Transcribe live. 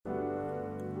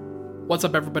What's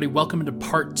up, everybody? Welcome to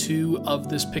part 2 of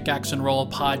this Pickaxe and Roll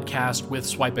podcast with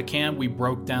SwipaCam. We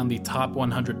broke down the top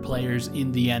 100 players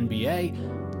in the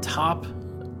NBA. Top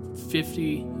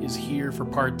 50 is here for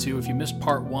part 2. If you missed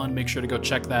part 1, make sure to go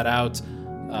check that out.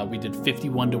 We did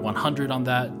 51 to 100 on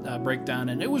that breakdown,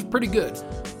 and it was pretty good.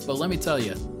 But let me tell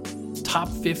you, top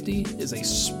 50 is a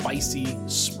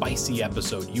spicy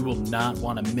episode. You will not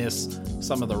want to miss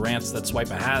some of the rants that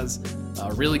Swipa has.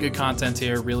 Really good content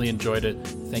here. Really enjoyed it.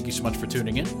 Thank you so much for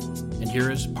tuning in. And here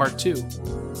is part 2,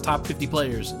 top 50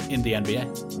 players in the NBA.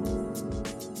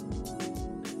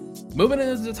 Moving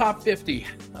into the top 50,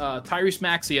 Tyrese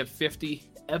Maxey at 50,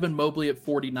 Evan Mobley at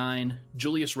 49,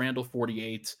 Julius Randle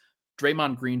 48,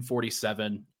 Draymond Green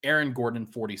 47, Aaron Gordon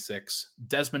 46,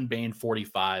 Desmond Bane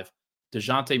 45,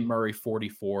 DeJounte Murray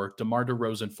 44, DeMar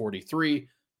DeRozan 43,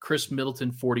 Chris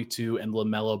Middleton 42, and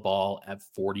LaMelo Ball at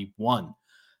 41.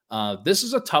 This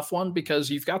is a tough one because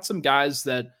you've got some guys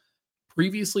that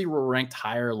previously were ranked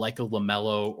higher, like a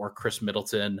LaMelo or Chris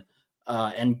Middleton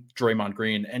and Draymond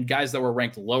Green, and guys that were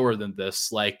ranked lower than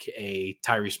this, like a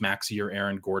Tyrese Maxey or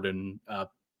Aaron Gordon,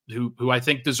 who I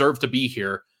think deserve to be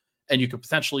here, and you could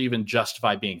potentially even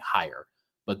justify being higher.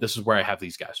 But this is where I have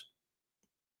these guys.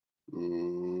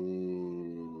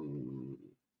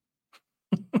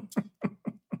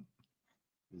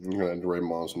 And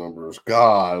Draymond's numbers.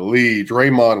 Golly,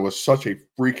 Draymond was such a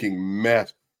freaking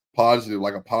mess.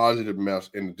 Like a positive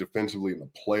mess in defensively in the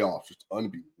playoffs. Just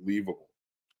unbelievable.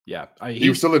 Yeah. He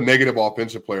was still a negative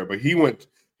offensive player, but he went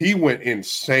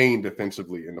insane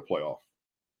defensively in the playoffs.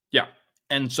 Yeah.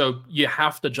 And so you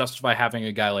have to justify having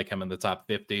a guy like him in the top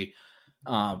 50.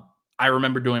 I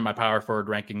remember doing my power forward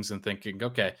rankings and thinking,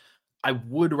 okay, I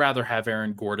would rather have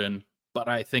Aaron Gordon, but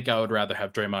I think I would rather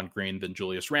have Draymond Green than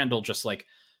Julius Randle. Just like,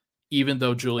 even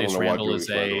though Julius Randle is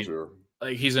he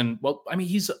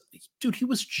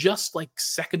was just like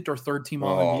second or third team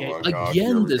All-NBA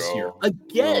again this year.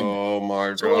 Again. Oh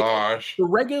my gosh. The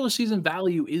regular season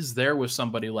value is there with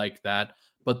somebody like that.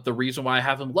 But the reason why I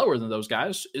have him lower than those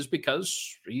guys is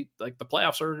because the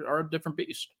playoffs are a different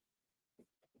beast.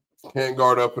 Can't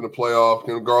guard up in the playoffs,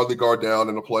 can hardly guard down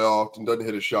in the playoffs, and doesn't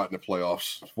hit a shot in the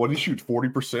playoffs. What did he shoot?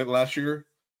 40% last year?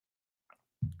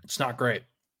 It's not great.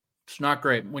 It's not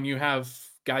great when you have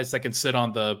guys that can sit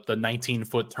on the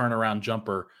 19-foot turnaround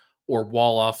jumper or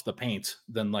wall off the paint.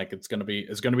 Then it's gonna be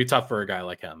tough for a guy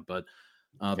like him. But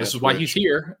this is why he's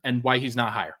here and why he's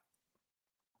not higher.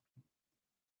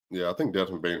 Yeah, I think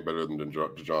Desmond Bane better than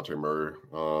DeJounte Murray.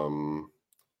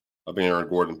 I think Aaron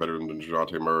Gordon's better than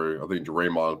DeJounte Murray. I think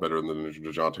Draymond's better than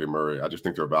DeJounte Murray. I just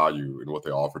think their value in what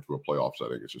they offer to a playoff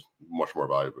setting is just much more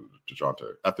valuable than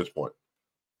DeJounte at this point.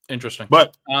 Interesting.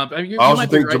 But I also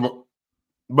think,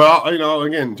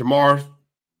 again, DeMar,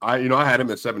 I had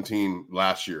him at 17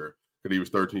 last year because he was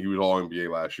 13. He was all NBA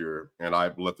last year, and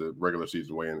I let the regular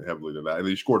season weigh in heavily to that. And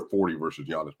he scored 40 versus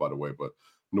Giannis, by the way, but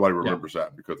nobody remembers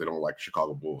that because they don't like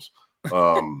Chicago Bulls.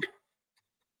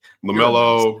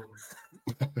 LaMelo.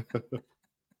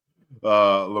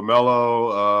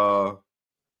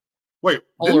 Wait,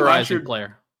 polarizing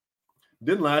player.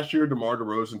 Didn't last year DeMar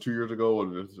DeRozan 2 years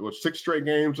ago was 6 straight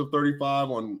games of 35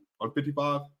 on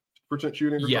 55%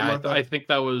 shooting? Or yeah, like that? I think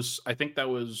that was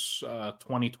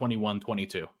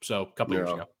 2021-22. So a couple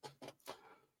years ago.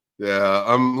 Yeah,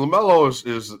 LaMelo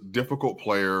is a difficult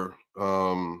player.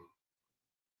 Matt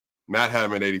had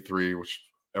him at 83, which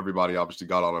everybody obviously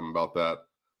got on him about that.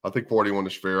 I think 41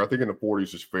 is fair. I think in the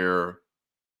 40s is fair.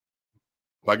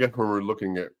 I guess when we're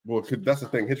looking at, that's the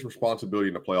thing. His responsibility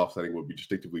in the playoff setting would be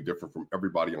distinctively different from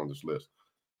everybody on this list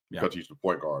because he's the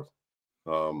point guard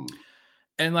and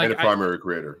the primary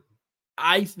creator.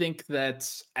 I think that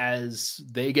as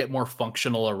they get more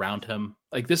functional around him,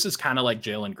 this is kind of like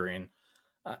Jalen Green.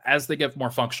 As they get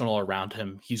more functional around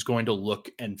him, he's going to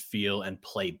look and feel and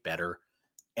play better.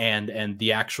 And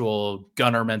the actual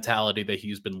gunner mentality that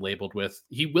he's been labeled with,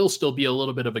 he will still be a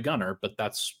little bit of a gunner, but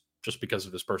that's just because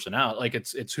of his personality.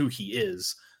 It's who he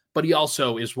is, but he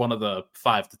also is one of the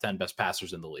 5 to 10 best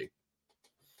passers in the league.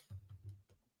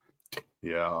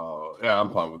 Yeah,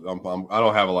 I'm fine with. I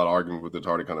don't have a lot of argument with it. It's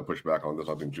already kind of pushed back on this.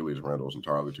 I think Julius Randle is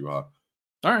entirely too high.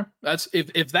 All right, that's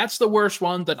if that's the worst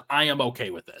one, then I am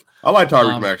okay with it. I like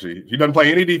Tyrese Maxey. He doesn't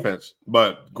play any defense,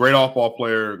 but great off-ball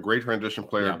player, great transition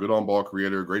player, good on-ball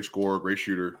creator, great scorer, great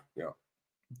shooter. Yeah.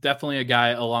 Definitely a guy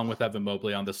along with Evan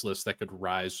Mobley on this list that could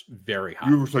rise very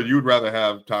high. So you'd rather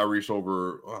have Tyrese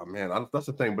over? Oh man, that's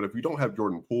the thing. But if you don't have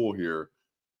Jordan Poole here,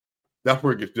 that's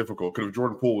where it gets difficult. Because if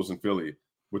Jordan Poole was in Philly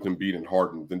with Embiid and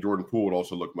Harden, then Jordan Poole would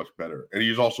also look much better, and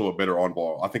he's also a better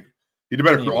on-ball. I think he's a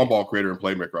better on-ball creator and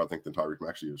playmaker, I think, than Tyrese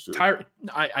Maxey is too.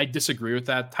 I disagree with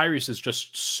that. Tyrese is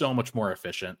just so much more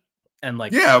efficient. And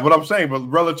like, yeah, what I'm saying, but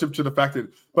relative to the fact that,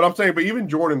 but even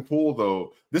Jordan Poole,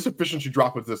 though, this efficiency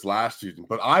drop with this last season.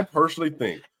 But I personally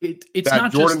think it's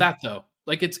not just that though.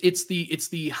 Like it's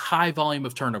the high volume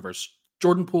of turnovers.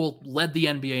 Jordan Poole led the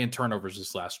NBA in turnovers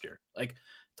this last year. Like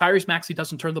Tyrese Maxey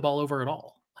doesn't turn the ball over at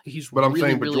all. But I'm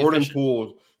saying, really Jordan efficient.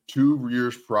 Poole 2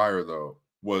 years prior though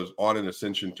was on an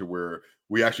ascension to where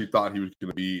we actually thought he was going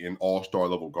to be an all-star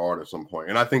level guard at some point.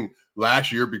 And I think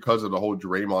last year, because of the whole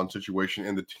Draymond situation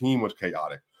and the team was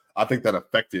chaotic, I think that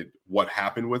affected what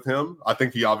happened with him. I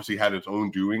think he obviously had his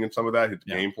own doing in some of that. His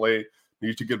gameplay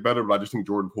needs to get better, but I just think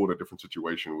Jordan Poole in a different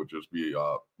situation would just be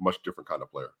a much different kind of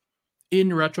player.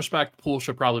 In retrospect, Poole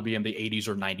should probably be in the 80s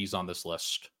or 90s on this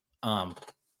list.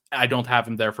 I don't have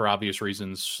him there for obvious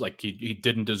reasons. Like he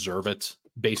didn't deserve it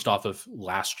based off of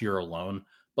last year alone.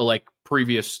 But like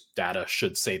previous data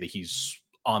should say that he's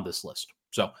on this list.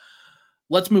 So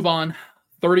let's move on.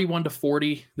 31 to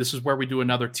 40. This is where we do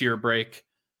another tier break.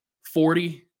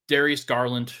 40, Darius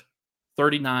Garland.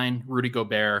 39, Rudy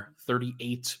Gobert.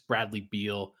 38, Bradley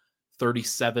Beal.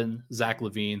 37, Zach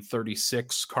LaVine.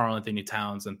 36, Karl Anthony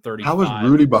Towns. And 35. How is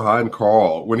Rudy behind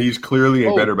Karl when he's clearly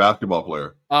a better basketball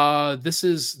player? This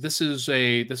is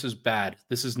bad.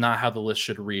 This is not how the list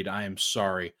should read. I am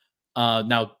sorry.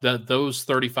 Now those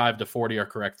 35 to 40 are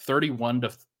correct. 31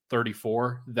 to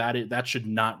 34, that should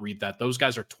not read that. Those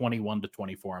guys are 21 to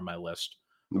 24 on my list.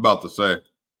 I'm about to say.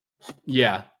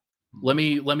 Yeah. Let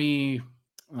me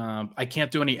I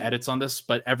can't do any edits on this,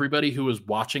 but everybody who is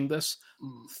watching this,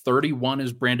 31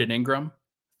 is Brandon Ingram,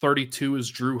 32 is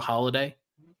Drew Holiday,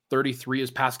 33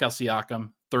 is Pascal Siakam,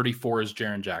 34 is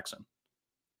Jaren Jackson.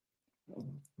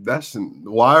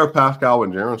 Why are Pascal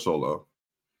and Jaren so low?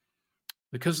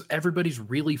 Because everybody's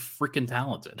really freaking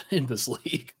talented in this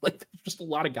league. Like there's just a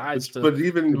lot of guys but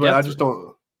I just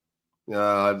don't. Yeah,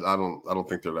 I don't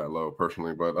think they're that low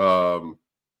personally. But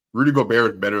Rudy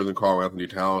Gobert is better than Karl Anthony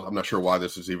Towns. I'm not sure why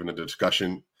this is even a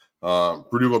discussion.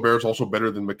 Rudy Gobert is also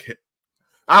better than McKay.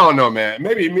 I don't know, man.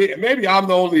 Maybe I'm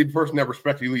the only person that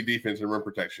respects elite defense and rim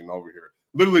protection over here.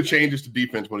 Literally changes the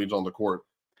defense when he's on the court.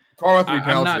 Karl Anthony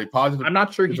Towns is a positive. I'm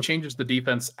not sure he changes the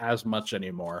defense as much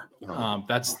anymore.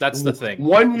 That's the thing.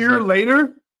 1 year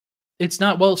later, it's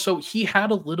not. Well, so he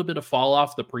had a little bit of fall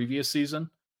off the previous season,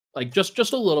 like just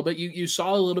a little bit. You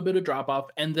saw a little bit of drop off,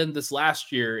 and then this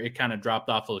last year it kind of dropped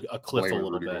off a cliff a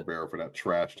little bit. Gobert for that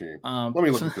trash team. Let me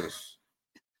look at this.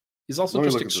 He's also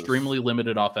just extremely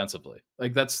limited offensively.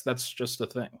 Like that's just the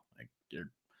thing. Like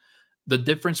the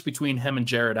difference between him and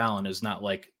Jared Allen is not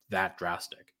like that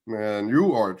drastic. Man,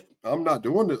 you are. I'm not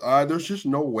doing this. There's just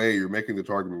no way you're making this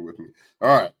argument with me.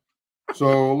 All right.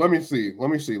 So let me see.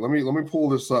 Let me pull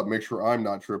this up. Make sure I'm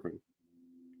not tripping.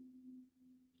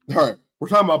 All right. We're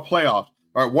talking about playoffs.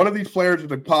 All right. One of these players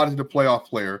is a positive playoff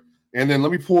player, and then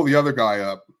let me pull the other guy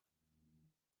up.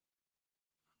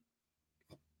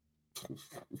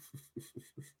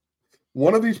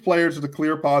 One of these players is a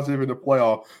clear positive in the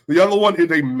playoff. The other one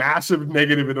is a massive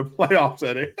negative in the playoff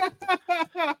setting.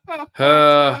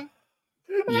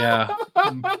 Yeah,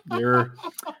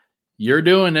 you're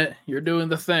doing it. You're doing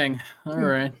the thing. All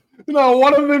right. No,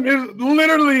 one of them is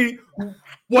literally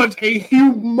was a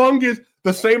humongous,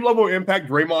 the same level of impact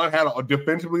Draymond had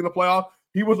defensively in the playoff.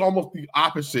 He was almost the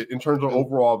opposite in terms of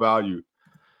overall value.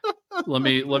 Let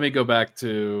me go back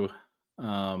to.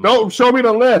 No, show me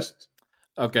the list.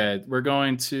 Okay, we're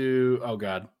going to. Oh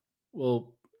God.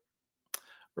 Well,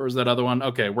 where was that other one?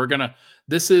 Okay, we're gonna.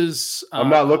 This is. I'm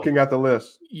not looking at the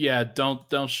list. Yeah,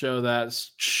 don't show that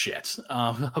shit.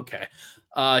 Okay,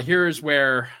 here's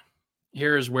where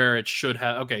it should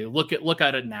have. Okay, look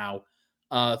at it now.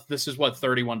 This is what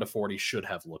 31 to 40 should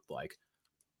have looked like.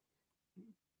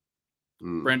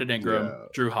 Brandon Ingram,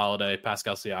 Drew Holiday,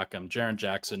 Pascal Siakam, Jaren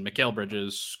Jackson, Mikal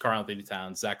Bridges, Karl Anthony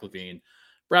Towns, Zach LaVine,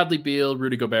 Bradley Beal,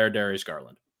 Rudy Gobert, Darius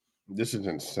Garland. This is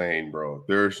insane, bro.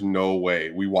 There's no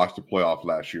way. We watched the playoffs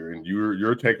last year, and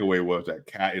your takeaway was that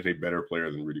Cat is a better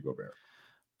player than Rudy Gobert.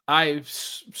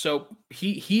 So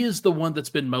he is the one that's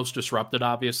been most disrupted,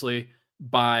 obviously,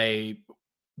 by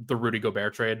the Rudy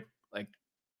Gobert trade. Like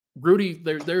Rudy,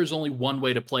 there's only one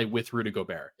way to play with Rudy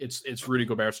Gobert. It's Rudy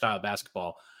Gobert style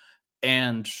basketball.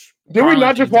 And did we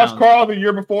not just watch Karl the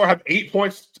year before have 8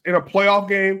 points in a playoff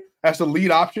game as the lead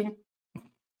option?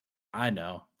 I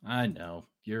know.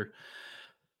 You're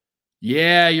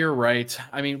right.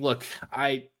 I mean, look,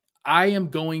 I am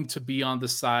going to be on the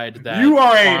side that you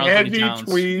are a heavy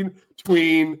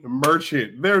tween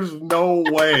merchant. There's no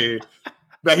way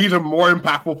that he's a more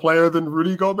impactful player than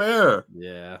Rudy Gobert.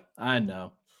 Yeah, I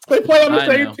know. They play on the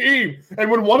same team.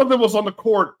 And when one of them was on the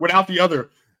court without the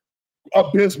other,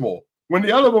 abysmal. When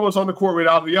the other one was on the court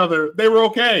without the other, they were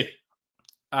okay.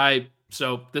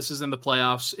 So this is in the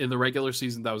playoffs. In the regular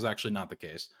season, that was actually not the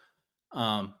case.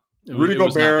 Rudy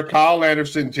Gobert, Kyle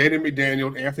Anderson, Jaden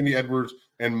McDaniels, Anthony Edwards,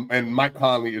 and Mike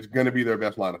Conley is going to be their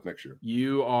best lineup next year.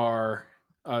 You are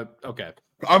okay.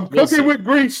 I'm cooking with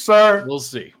grease, sir. We'll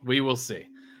see. We will see.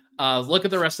 Look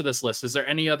at the rest of this list. Is there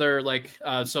any other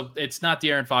so it's not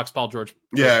De'Aaron Fox, Paul George?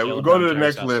 Yeah, we'll go to the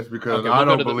next list because I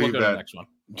don't believe that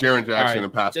Jaren Jackson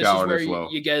and Pascal are this low.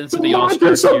 You get into the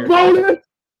All-Star.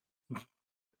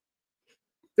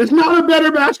 It's not a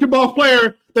better basketball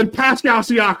player than Pascal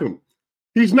Siakam.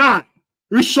 He's not.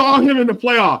 We saw him in the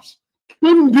playoffs.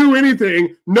 Couldn't do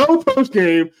anything. No post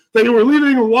game. They were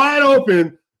leaving him wide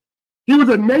open. He was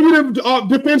a negative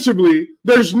defensively.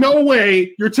 There's no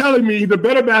way you're telling me he's a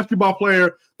better basketball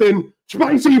player than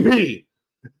Spicy P,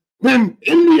 than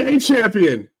NBA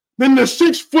champion, than the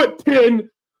 6'10"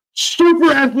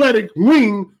 super athletic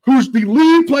wing who's the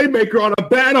lead playmaker on a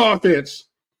bad offense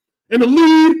and the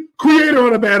lead creator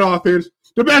on a bad offense.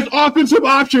 The best offensive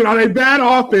option on a bad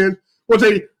offense was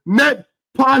a net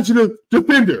positive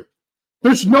defender.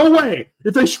 There's no way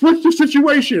if they switch the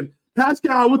situation,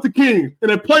 Pascal with the Kings in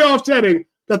a playoff setting,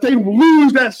 that they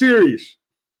lose that series.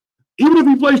 Even if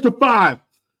he plays the 5,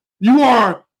 you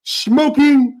are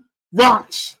smoking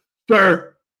rocks,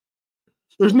 sir.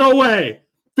 There's no way.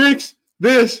 Fix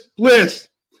this list.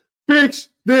 Fix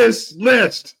this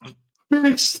list.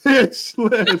 Fix this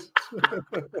list.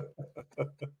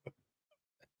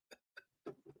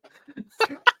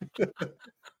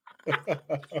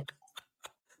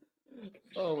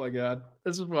 Oh my God.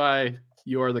 This is why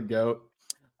you are the GOAT.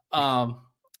 Domantas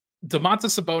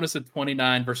Sabonis at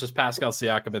 29 versus Pascal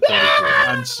Siakam at 33.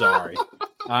 I'm sorry.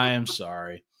 I am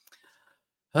sorry.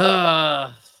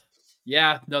 Yeah,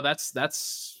 no,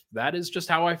 that is just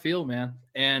how I feel, man.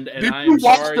 And did I you am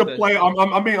watch sorry the play?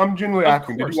 I'm genuinely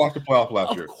asking. Did you watch the playoff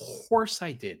last year? Of course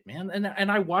I did, man.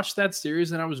 And I watched that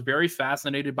series and I was very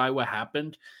fascinated by what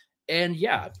happened. And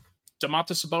yeah,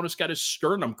 Domantas Sabonis got his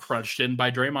sternum crunched in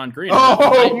by Draymond Green.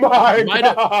 Oh my God!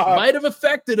 Might have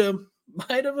affected him.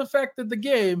 Might have affected the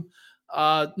game.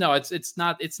 No, it's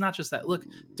not just that. Look,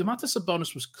 Domantas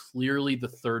Sabonis was clearly the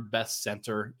third best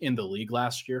center in the league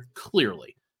last year.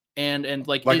 Clearly. And in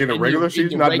a regular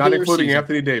season, not including season,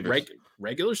 Anthony Davis.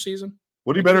 Regular season.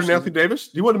 Was he better than Anthony Davis?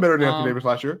 He wasn't better than Anthony Davis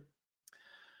last year.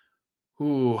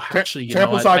 Ooh, actually,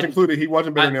 sample size included, he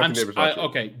wasn't better than Anthony Davis last year.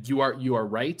 Okay, you are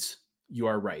right. You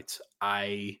are right.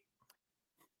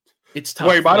 It's tough.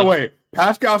 Wait, by the way,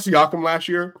 Pascal Siakam last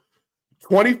year,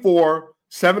 24,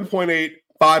 7.8,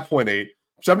 5.8,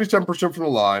 77% from the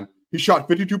line. He shot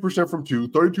 52% from 2,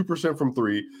 32% from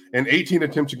 3, and 18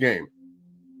 attempts a game.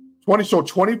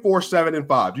 24, 7, and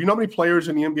 5. Do you know how many players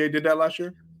in the NBA did that last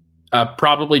year?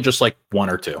 Probably just like 1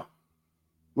 or 2.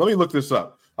 Let me look this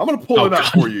up. I'm going to pull it up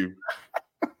for you.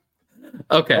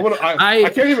 Okay. I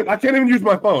can't even use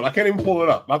my phone. I can't even pull it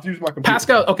up. I have to use my computer.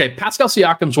 Pascal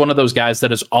Siakam's one of those guys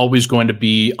that is always going to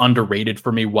be underrated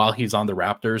for me while he's on the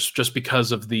Raptors, just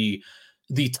because of the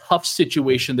tough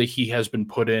situation that he has been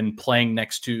put in playing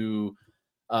next to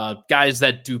guys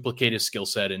that duplicate his skill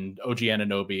set, and OG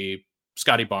Anunoby,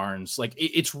 Scotty Barnes. Like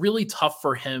it's really tough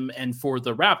for him and for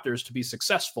the Raptors to be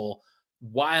successful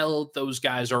while those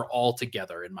guys are all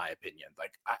together, in my opinion.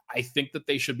 Like I think that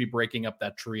they should be breaking up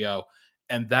that trio,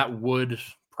 and that would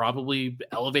probably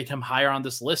elevate him higher on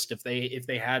this list if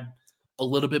they had a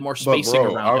little bit more spacing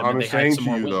around him. I'm saying to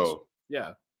you though,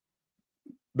 yeah,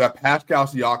 that Pascal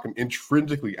Siakam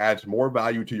intrinsically adds more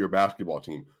value to your basketball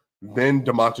team than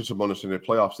Domantas Sabonis in a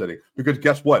playoff setting. Because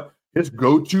guess what? His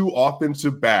go-to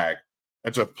offensive bag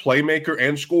as a playmaker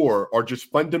and scorer are just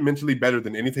fundamentally better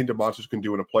than anything Domantas can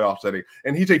do in a playoff setting.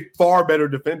 And he's a far better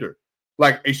defender,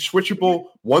 like a switchable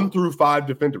 1 through 5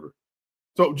 defender.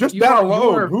 So just that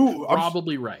alone,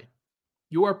 probably right.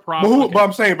 You are probably. But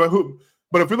I'm saying, but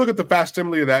if we look at the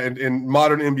facsimile of that in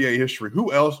modern NBA history,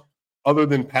 who else other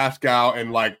than Pascal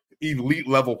and like elite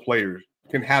level players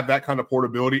can have that kind of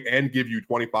portability and give you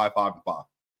 25, 5, and 5?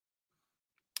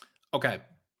 Okay.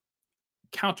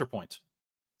 Counterpoint.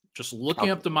 Just looking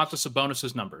up Domantas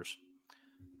Sabonis' numbers.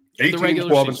 18,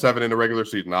 12, and 7 in the regular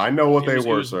season. I know what they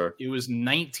were, sir. It was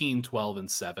 19, 12,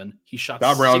 and 7. He shot.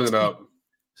 Stop rounding up.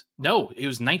 No, it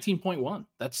was 19.1.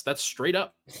 That's straight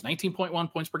up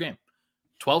 19.1 points per game,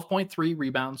 12.3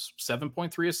 rebounds,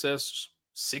 7.3 assists,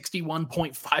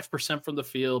 61.5% from the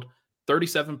field,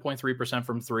 37.3%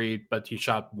 from 3, but he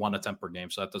shot 1 attempt per game,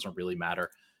 so that doesn't really matter.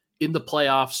 In the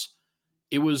playoffs,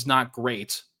 it was not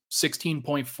great.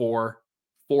 16.4,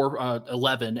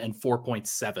 11, and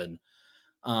 4.7.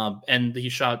 And he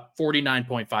shot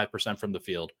 49.5% from the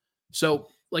field. So,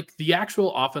 like, the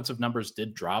actual offensive numbers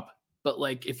did drop, But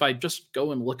like, if I just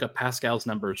go and look up Pascal's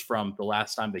numbers from the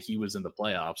last time that he was in the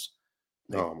playoffs,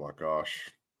 oh my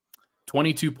gosh,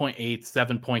 22.8,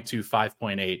 7.2,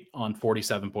 5.8 on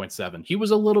 47.7. He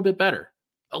was a little bit better,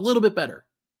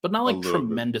 but not like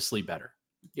tremendously better.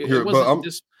 It wasn't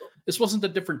this wasn't the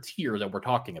different tier that we're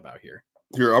talking about here.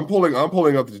 Here, I'm pulling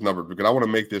up these numbers because I want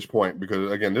to make this point because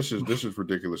again, this is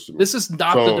ridiculous to me. This is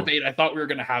not the debate I thought we were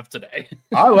going to have today.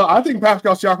 I think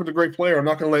Pascal Siakam is a great player.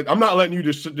 I'm not letting you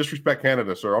disrespect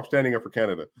Canada, sir. I'm standing up for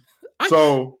Canada.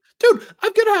 Dude,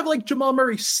 I'm gonna have like Jamal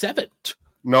Murray 7th.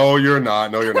 No, you're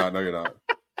not. No, you're not.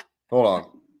 Hold on.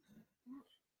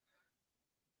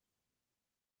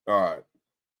 All right.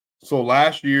 So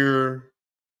last year,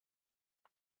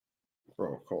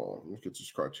 bro, come on. Let's get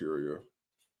this criteria.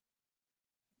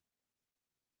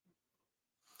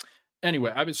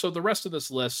 Anyway, so the rest of this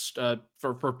list,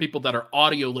 for people that are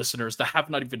audio listeners that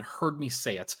have not even heard me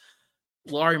say it,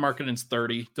 Lauri Markkanen's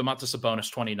 30, Domantas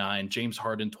Sabonis 29, James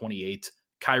Harden 28,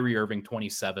 Kyrie Irving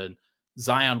 27,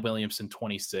 Zion Williamson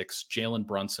 26, Jalen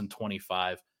Brunson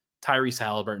 25, Tyrese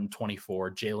Halliburton 24,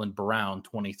 Jaylen Brown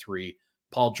 23,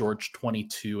 Paul George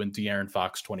 22, and De'Aaron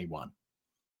Fox 21.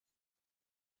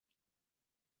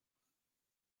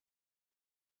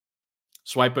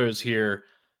 Swipa is here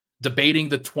debating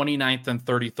the 29th and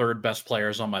 33rd best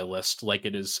players on my list like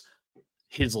it is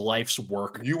his life's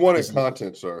work. You wanted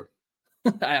content, sir.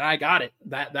 And I got it.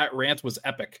 That rant was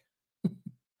epic.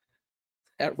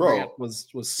 That rant was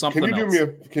something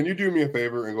else. Can you do me a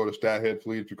favor and go to StatHead,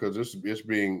 please? Because it's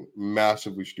being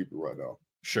massively stupid right now.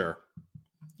 Sure.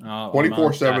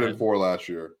 24-7 and 4 last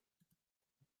year.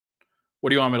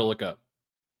 What do you want me to look up?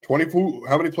 24.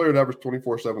 How many players averaged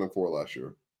 24-7 and 4 last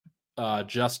year?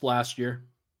 Just last year.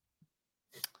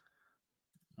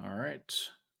 All right.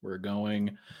 We're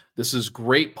going. This is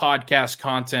great podcast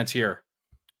content here.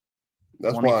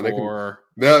 That's fine.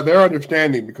 They're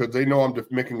understanding because they know I'm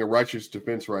just making a righteous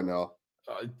defense right now.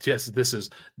 Yes, this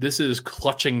is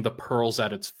clutching the pearls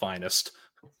at its finest.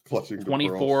 Clutching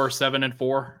 24-7 and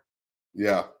 4.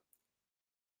 Yeah.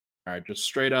 All right, just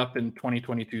straight up in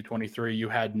 2022-23, you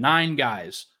had 9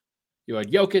 guys. You had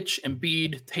Jokić,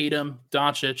 Embiid, Tatum,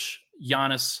 Doncic,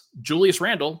 Giannis, Julius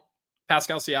Randle,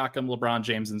 Pascal Siakam, LeBron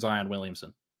James, and Zion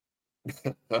Williamson.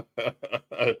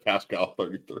 Pascal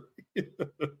 33.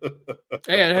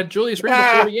 Hey, I had Julius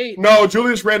Randle 48. No,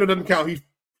 Julius Randle doesn't count. He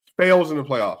fails in the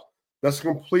playoffs. That's a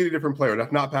completely different player.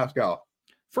 That's not Pascal.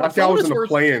 Pascal was in the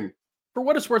play-in. For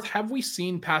what it's worth, have we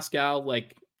seen Pascal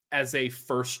like as a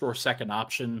first or second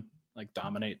option like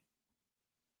dominate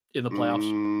in the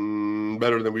playoffs?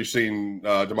 Better than we've seen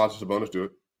Domantas Sabonis do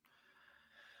it.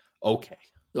 Okay.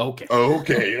 That's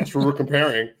what we're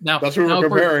comparing. That's what we're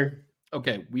comparing.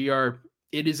 Okay,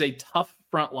 it is a tough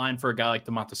front line for a guy like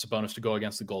Domantas Sabonis to go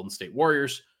against the Golden State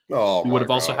Warriors. Oh, he would have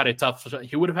also had a tough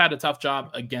job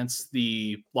against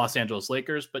the Los Angeles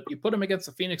Lakers, but you put him against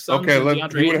the Phoenix Suns. Okay,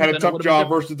 he would have had a tough job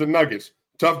versus the Nuggets.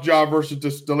 Tough job versus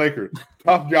the Lakers.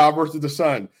 Tough job versus the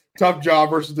Sun. Tough job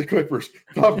versus the Clippers.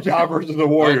 Tough job versus the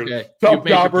Warriors. Okay. Tough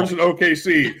job versus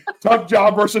OKC. Tough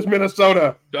job versus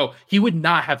Minnesota. No, he would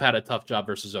not have had a tough job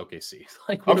versus OKC.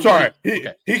 I'm sorry.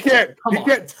 He can't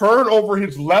turn over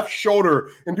his left shoulder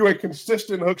and do a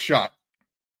consistent hook shot.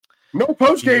 No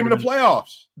post game in the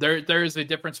playoffs. There is a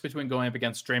difference between going up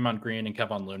against Draymond Green and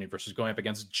Kevin Looney versus going up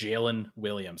against Jalen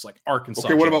Williams, like Arkansas.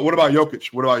 Okay, what about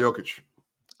Jokić?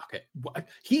 Okay,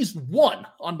 he's 1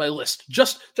 on my list.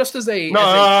 Just as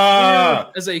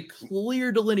a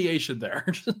clear delineation there.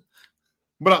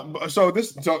 So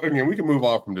again, we can move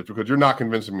on from this because you're not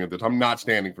convincing me of this. I'm not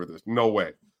standing for this. No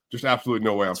way. Just absolutely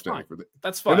no way. I'm standing for this.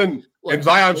 That's fine. And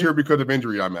Zion's here because of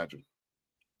injury, I imagine.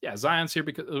 Yeah, Zion's here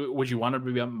because would you want him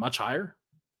to be much higher?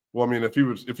 Well, I mean, if he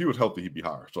was healthy, he'd be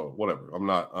higher. So whatever. I'm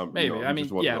not. Maybe.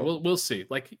 We'll see.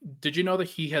 Like, did you know that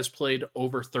he has played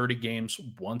over 30 games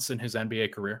once in his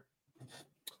NBA career?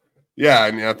 Yeah,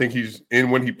 and I think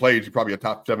when he plays, he's probably a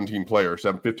top 17 player,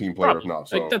 15 players not.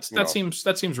 So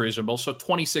that seems reasonable. So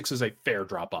 26 is a fair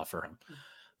drop off for him.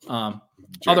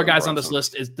 Other guys on this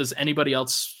list, does anybody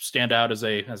else stand out as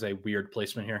a weird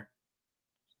placement here?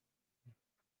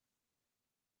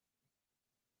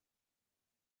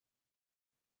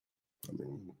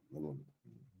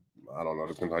 I don't know.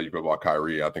 It depends how you feel about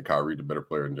Kyrie. I think Kyrie's a better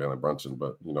player than Jalen Brunson,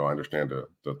 but I understand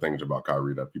the things about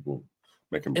Kyrie that people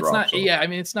make him drop.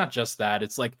 It's not just that.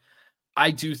 It's like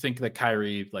I do think that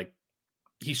Kyrie, like,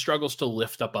 he struggles to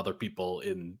lift up other people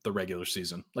in the regular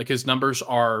season. Like, his numbers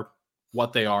are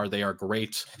what they are. They are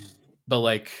great. But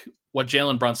like what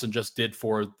Jalen Brunson just did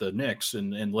for the Knicks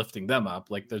and lifting them up,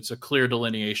 like, there's a clear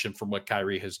delineation from what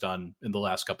Kyrie has done in the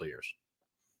last couple of years.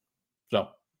 So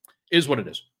is what it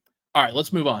is. All right,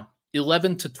 let's move on.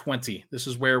 11 to 20. This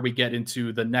is where we get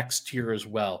into the next tier as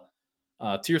well.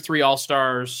 Tier 3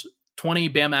 All-Stars, 20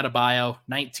 Bam Adebayo,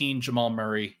 19 Jamal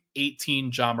Murray,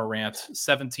 18 Ja Morant,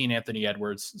 17 Anthony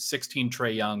Edwards, 16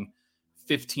 Trae Young,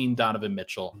 15 Donovan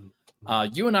Mitchell.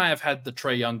 You and I have had the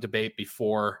Trae Young debate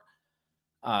before.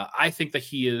 I think that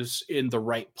he is in the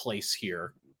right place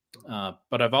here.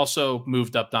 But I've also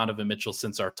moved up Donovan Mitchell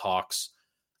since our talks.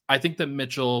 I think that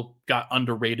Mitchell got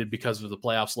underrated because of the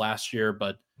playoffs last year,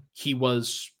 but he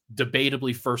was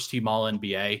debatably first-team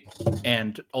All-NBA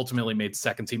and ultimately made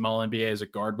second-team All-NBA as a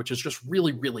guard, which is just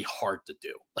really, really hard to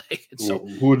do.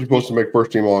 Who was you supposed to make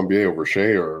first-team All-NBA over,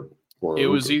 Shea or it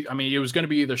was? Luka? I mean, it was going to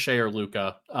be either Shea or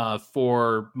Luka.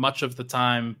 For much of the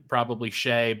time, probably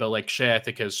Shea, but like Shea, I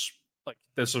think is like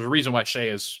there's a reason why Shea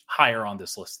is higher on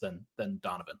this list than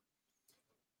Donovan.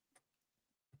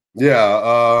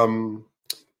 Yeah.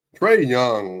 Trae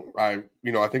Young, I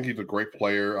think he's a great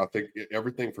player. I think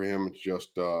everything for him is just,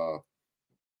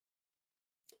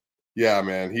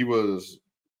 man, he was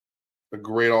a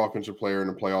great offensive player in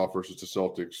the playoff versus the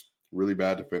Celtics. Really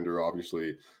bad defender,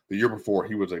 obviously. The year before,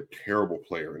 he was a terrible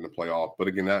player in the playoff. But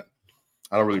again, I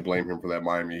don't really blame him for that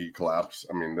Miami Heat collapse.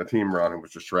 I mean, the team around him was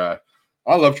just trash.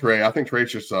 I love Trae. I think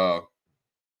Trae's just, I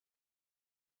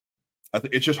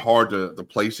think it's just hard to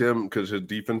place him because his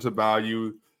defensive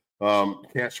value.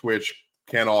 Can't switch,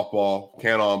 can't off ball,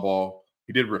 can't on ball.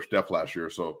 He did rip Steph last year,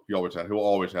 so he'll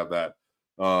always have that.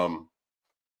 But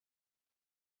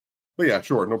yeah,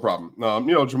 sure, no problem.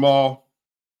 Jamal,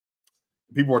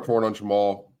 people are torn on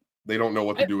Jamal. They don't know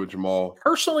what to do with Jamal.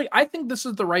 Personally, I think this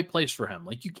is the right place for him.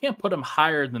 Like, you can't put him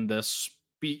higher than this,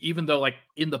 even though, like,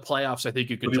 in the playoffs, I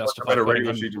think you could justify a better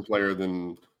regular season player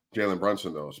than Jalen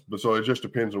Brunson, though. But so it just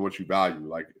depends on what you value.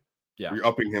 Like, you're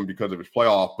upping him because of his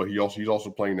playoff, but he's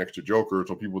also playing next to Joker.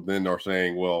 So people then are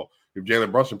saying, well, if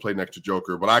Jalen Brunson played next to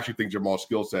Joker, but I actually think Jamal's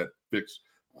skill set fits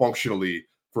functionally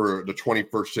for the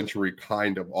 21st century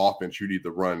kind of offense you need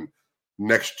to run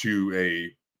next to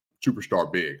a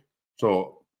superstar big.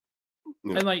 So,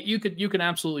 and like you can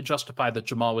absolutely justify that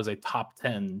Jamal was a top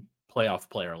 10 playoff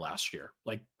player last year.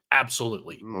 Like,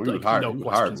 absolutely. No, he was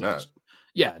questions asked.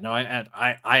 Yeah, no,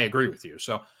 I agree with you.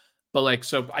 So. But like,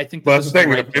 so I think. But that's the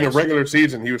thing. In a regular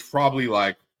season, he was probably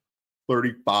like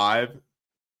 35,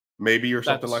 maybe, or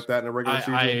something like that in a regular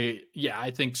season.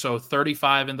 I think so.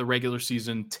 35 in the regular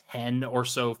season, 10 or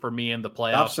so for me in the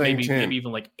playoffs. Maybe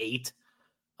even like 8.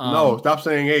 No, stop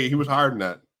saying 8. He was higher than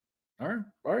that. All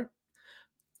right.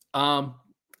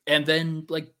 And then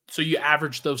like, so you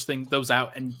average those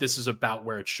out, and this is about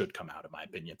where it should come out, in my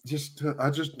opinion.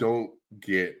 I just don't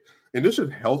get, and this is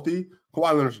healthy.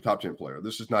 Kawhi Leonard's a top 10 player.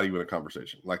 This is not even a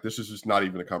conversation. Like, this is just not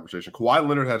even a conversation. Kawhi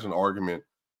Leonard has an argument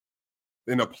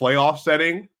in a playoff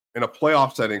setting.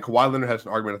 Kawhi Leonard has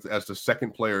an argument as the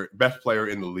second player, best player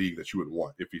in the league that you would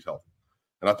want if he's healthy.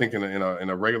 And I think in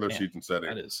a regular season setting,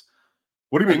 that is.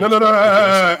 What do you mean? No.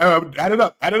 Add it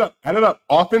up.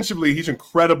 Offensively, he's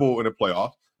incredible in the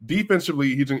playoffs.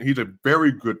 Defensively, he's a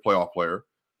very good playoff player.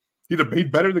 He's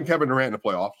better than Kevin Durant in the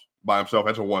playoffs by himself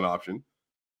as a one option.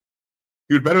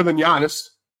 He was better than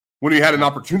Giannis when he had an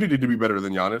opportunity to be better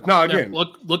than Giannis. Now, again,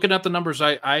 looking at the numbers,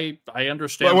 I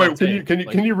understand. Wait,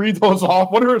 can you read those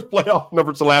off? What are his playoff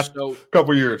numbers the last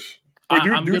couple of years?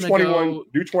 Do 21.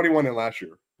 Do 21 in last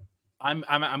year. I'm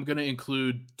going to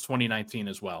include 2019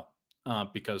 as well,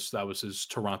 because that was his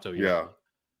Toronto year. Yeah.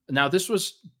 Now, this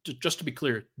was, just to be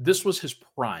clear, this was his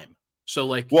prime. So,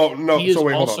 like, he is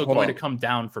also going to come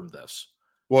down from this.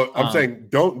 Well, I'm saying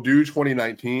don't do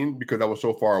 2019 because that was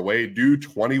so far away. Do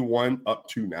 21 up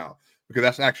to now because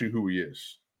that's actually who he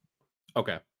is.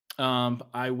 Okay.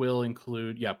 I will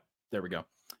include, there we go.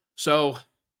 So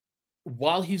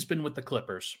while he's been with the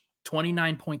Clippers,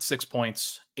 29.6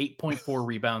 points, 8.4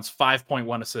 rebounds,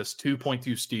 5.1 assists,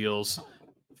 2.2 steals,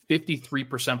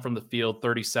 53% from the field,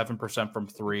 37% from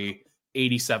three,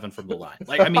 87 from the line.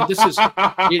 Like, I mean, this is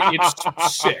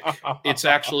it's sick. It's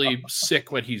actually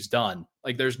sick what he's done.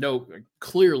 Like, there's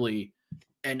clearly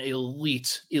an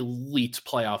elite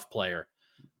playoff player.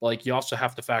 Like, you also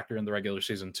have to factor in the regular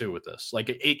season too with this.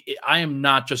 Like, I am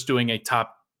not just doing a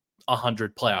top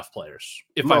 100 playoff players.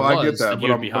 I get that,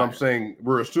 but I'm saying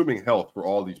we're assuming health for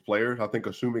all these players. I think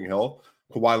assuming health,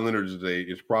 Kawhi Leonard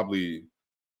is probably.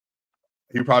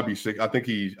 He'd probably be 6. I think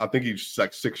he's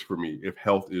like 6 for me if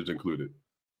health is included.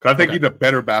 I think he's a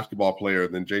better basketball player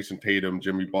than Jason Tatum,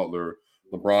 Jimmy Butler,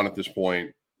 LeBron at this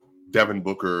point, Devin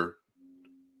Booker.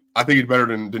 I think he's better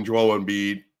than Joel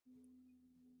Embiid.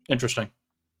 Interesting.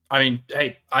 I mean,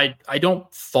 hey, I don't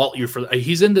fault you for that.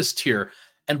 He's in this tier.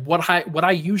 And what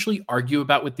I usually argue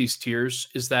about with these tiers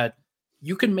is that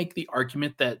you can make the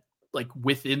argument that, like,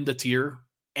 within the tier,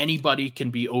 anybody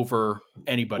can be over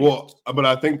anybody Well, else. but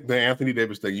I think the Anthony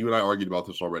Davis thing, you and I argued about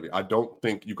this already. I don't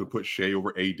think you could put Shea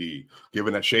over AD,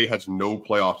 given that Shea has no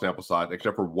playoff sample size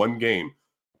except for one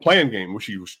playing game, which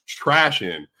he was trash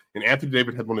in. And Anthony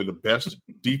Davis had one of the best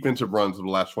defensive runs of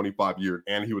the last 25 years,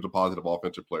 and he was a positive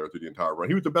offensive player through the entire run.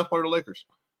 He was the best player of the Lakers.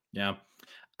 Yeah.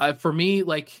 For me,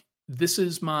 like, this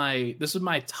is my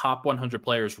top 100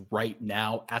 players right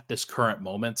now at this current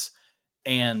moment.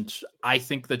 And I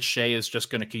think that Shea is just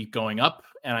going to keep going up,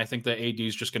 and I think that AD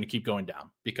is just going to keep going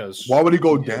down. Because why would he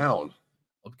go down?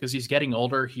 Because he's getting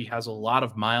older. He has a lot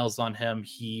of miles on him.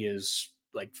 He is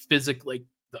like physically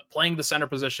playing the center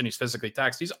position. He's physically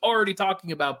taxed. He's already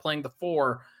talking about playing the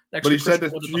 4. But he said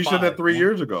that 3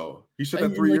 years ago. He said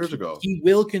that 3 years ago. He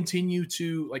will continue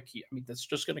to that's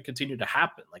just going to continue to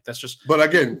happen. Like, that's just. But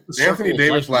again, Anthony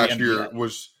Davis last year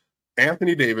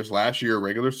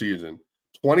regular season,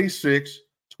 26,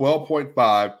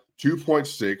 12.5,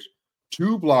 2.6,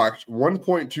 2 blocks,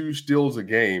 1.2 steals a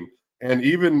game. And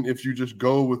even if you just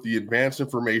go with the advanced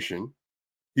information,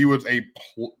 he was a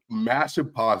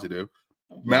massive positive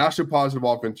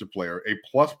offensive player, a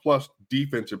plus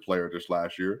defensive player this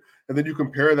last year. And then you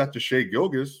compare that to Shea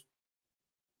Gilgeous.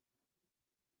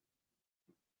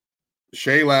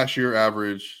 Shea last year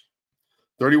averaged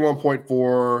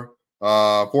 31.4,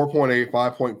 4.8,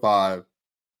 5.5,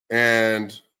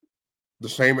 and the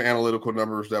same analytical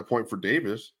numbers that point for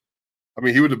Davis. I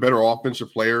mean, he was a better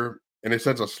offensive player, and it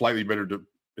says a slightly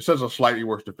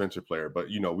worse defensive player. But,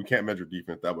 we can't measure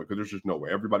defense that way because there's just no way.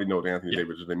 Everybody knows Anthony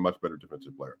Davis is a much better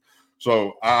defensive player.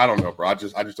 So I don't know, bro. I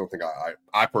just don't think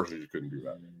I personally just couldn't do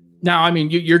that. Now, I mean,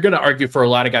 you're going to argue for a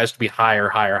lot of guys to be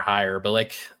higher, but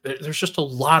like, there's just a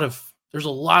lot of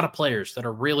players that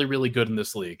are really, really good in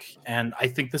this league. And I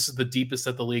think this is the deepest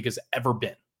that the league has ever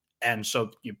been. And so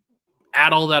you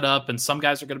add all that up, and some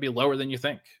guys are going to be lower than you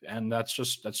think. And that's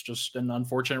just an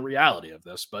unfortunate reality of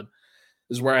this, but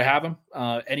this is where I have him.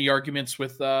 Any arguments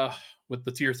with the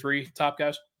tier 3 top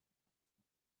guys?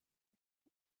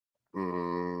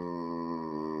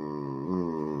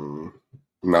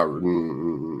 Not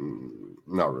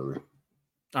really.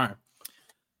 All right.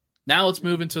 Now let's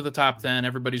move into the top 10.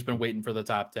 Everybody's been waiting for the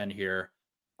top 10 here.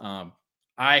 I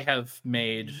have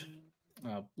made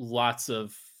lots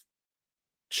of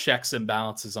checks and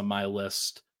balances on my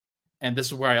list, and this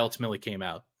is where I ultimately came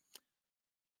out.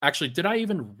 Actually, did I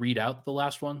even read out the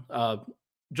last one?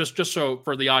 Just so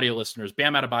for the audio listeners,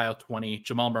 Bam Adebayo 20,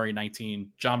 Jamal Murray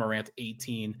 19, John Morant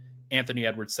 18, Anthony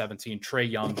Edwards 17,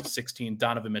 Trae Young 16,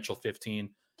 Donovan Mitchell 15,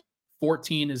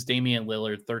 14 is Damian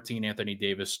Lillard, 13 Anthony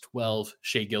Davis, 12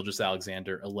 Shai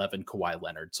Gilgeous-Alexander, 11 Kawhi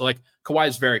Leonard. So like Kawhi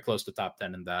is very close to top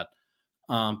 10 in that.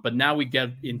 But now we get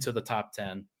into the top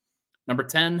 10. Number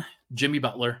 10, Jimmy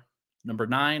Butler. Number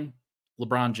 9,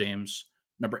 LeBron James.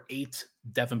 Number 8,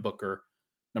 Devin Booker.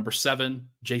 Number 7,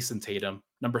 Jason Tatum.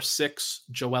 Number 6,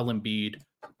 Joel Embiid.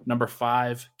 Number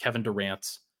 5, Kevin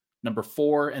Durant. Number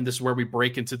 4, and this is where we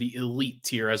break into the elite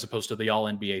tier as opposed to the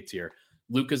all-NBA tier.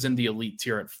 Luka's in the elite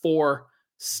tier at 4,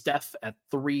 Steph at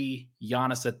 3,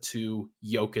 Giannis at 2,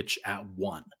 Jokic at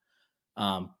 1.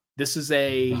 This is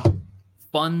a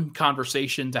fun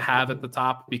conversation to have at the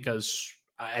top because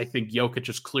I think Jokic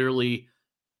is clearly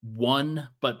 1,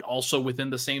 but also within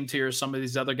the same tier as some of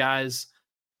these other guys.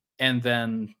 And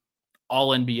then all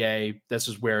NBA, this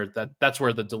is where that's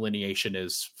where the delineation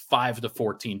is. 5 to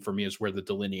 14 for me is where the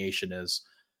delineation is.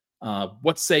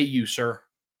 What say you, sir?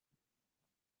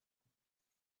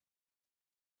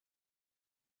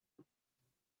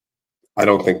 I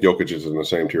don't think Jokic is in the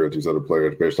same tier as these other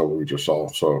players based on what we just saw.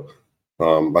 So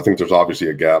I think there's obviously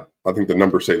a gap. I think the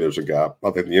numbers say there's a gap.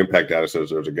 I think the impact data says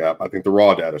there's a gap. I think the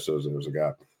raw data says there's a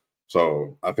gap.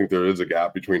 So I think there is a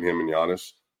gap between him and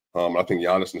Giannis. I think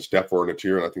Giannis and Steph are in a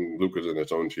tier, and I think Luka's in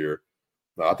its own tier.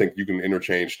 I think you can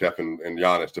interchange Steph and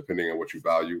Giannis depending on what you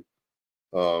value.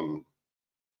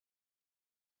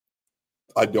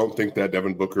 I don't think that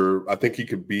Devin Booker, I think he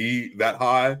could be that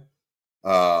high.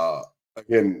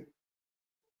 Again,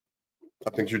 I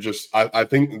think I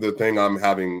think the thing I'm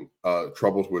having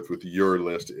troubles with your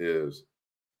list is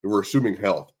we're assuming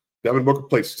health. Devin Booker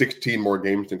played 16 more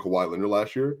games than Kawhi Leonard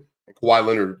last year, and Kawhi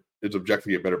Leonard is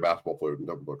objectively a better basketball player than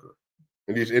Devin Booker.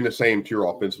 And he's in the same tier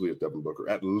offensively as Devin Booker,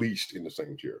 at least in the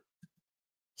same tier.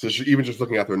 So even just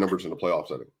looking at their numbers in the playoff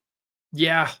setting.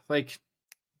 Yeah, like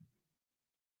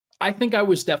I think I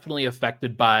was definitely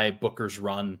affected by Booker's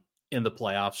run in the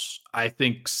playoffs. I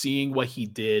think seeing what he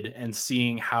did and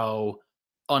seeing how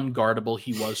unguardable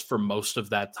he was for most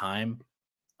of that time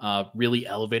really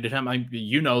elevated him.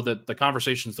 That the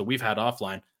conversations that we've had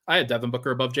offline, I had Devin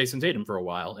Booker above Jason Tatum for a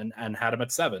while and had him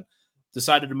at 7.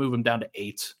 Decided to move him down to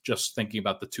 8, just thinking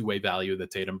about the two-way value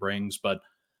that Tatum brings. But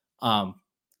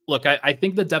look, I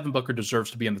think that Devin Booker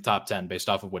deserves to be in the top 10 based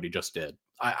off of what he just did.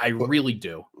 I really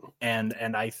do. And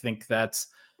I think that's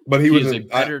but he was a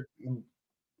better.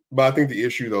 But I think the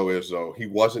issue though is he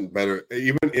wasn't better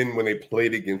even when they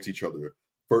played against each other.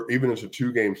 For even as a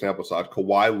 2-game sample size,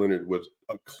 Kawhi Leonard was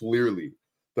clearly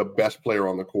the best player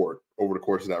on the court over the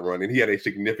course of that run, and he had a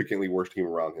significantly worse team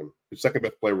around him. His second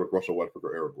best player was Russell Westbrook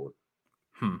or Eric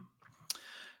Gordon.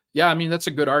 Yeah, I mean, that's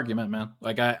a good argument, man.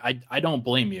 Like, I don't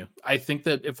blame you. I think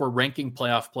that if we're ranking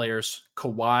playoff players,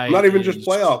 Kawhi not even just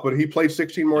playoff, but he played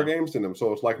 16 more games than them.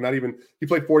 So it's like not even – he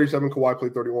played 47, Kawhi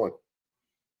played 31.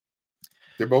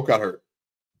 They both got hurt.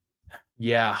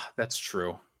 Yeah, that's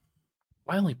true.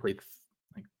 I only played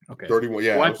 31.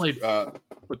 Yeah, Kawhi played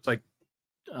looks like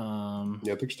I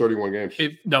think it's 31 games.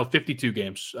 52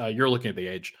 games. You're looking at the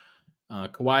age.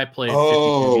 Kawhi played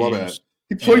 52 games. My bad.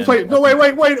 So he played. No, wait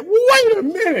a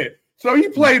minute. So he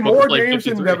played more games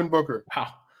 53. Than Devin Booker.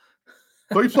 Wow.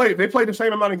 So they played the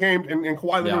same amount of games, and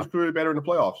Kawhi Leonard was clearly better in the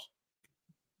playoffs.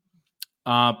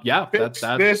 Yeah. Fix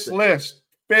this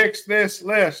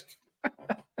list.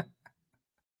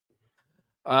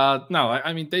 No,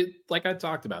 I mean, they, like I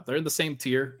talked about, they're in the same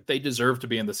tier. They deserve to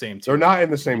be in the same tier. They're not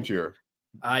in the same tier.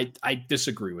 I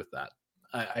disagree with that.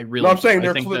 I really. No, I'm saying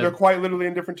they're quite literally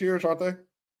in different tiers, aren't they?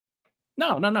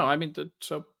 No. I mean,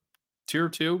 so tier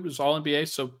 2 is all NBA.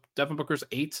 So Devin Booker's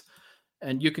 8,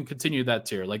 and you can continue that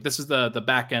tier. Like, this is the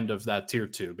back end of that tier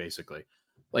 2, basically.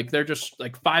 Like, they're just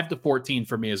like 5 to 14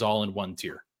 for me is all in one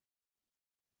tier.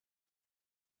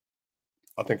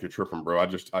 I think you're tripping, bro. I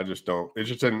just don't.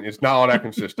 It's not all that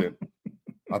consistent.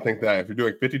 I think that if you're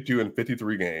doing 52 and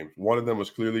 53 games, one of them was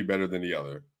clearly better than the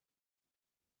other.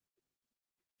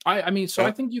 I mean, so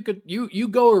I think you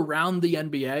go around the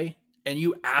NBA and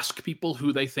you ask people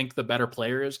who they think the better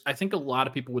player is. I think a lot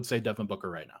of people would say Devin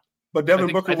Booker right now. But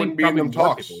Devin Booker wouldn't be in them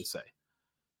talks. People would say.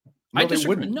 No, I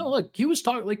disagree. No, look, he was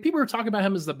talking like people were talking about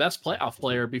him as the best playoff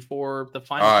player before the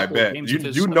final. All right, bet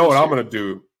you know what I'm gonna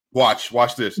do. Watch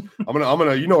this. I'm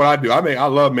gonna. You know what I do? I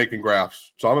love making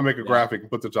graphs, so I'm gonna make a graphic and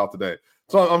put this out today.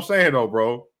 So I'm saying though,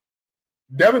 bro,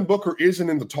 Devin Booker isn't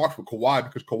in the talks with Kawhi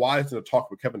because Kawhi is in the talk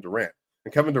with Kevin Durant,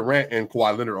 and Kevin Durant and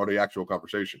Kawhi Leonard are the actual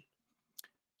conversation.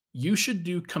 You should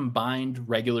do combined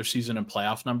regular season and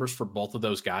playoff numbers for both of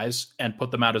those guys and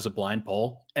put them out as a blind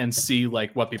poll and see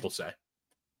like what people say.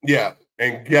 Yeah,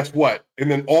 and guess what? And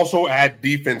then also add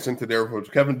defense into there.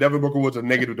 Devin Booker was a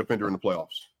negative defender in the playoffs.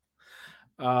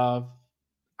 I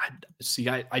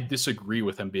disagree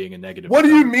with him being a negative. What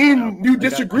do you mean you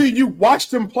disagree? You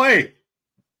watched him play.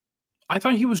 I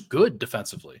thought he was good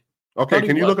defensively. Okay,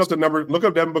 can you look up the number? Look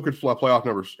up Devin Booker's playoff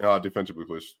numbers defensively,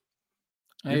 please.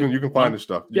 You can find this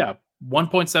stuff. Yeah,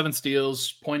 1.7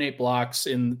 steals, 0.8 blocks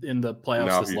in the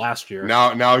playoffs last year.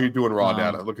 Now you're doing raw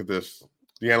data. Look at this.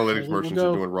 The analytics merchants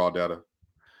are doing raw data.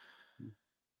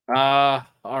 All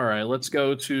right, let's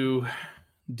go to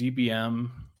DBM.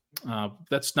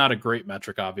 That's not a great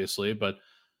metric, obviously, but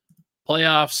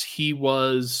playoffs, he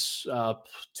was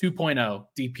 2.0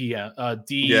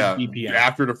 DPM.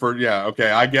 After the first,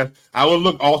 okay. I guess I would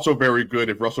look also very good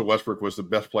if Russell Westbrook was the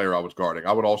best player I was guarding.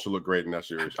 I would also look great in that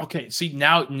series. Okay, see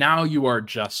now you are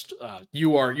just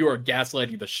you are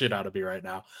gaslighting the shit out of me right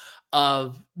now.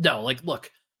 No, like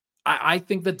look, I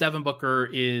think that Devin Booker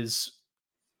is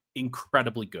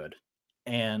incredibly good,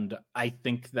 and I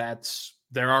think that's.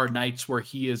 There are nights where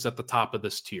he is at the top of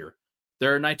this tier.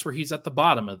 There are nights where he's at the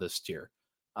bottom of this tier.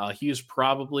 He is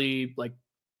probably like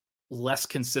less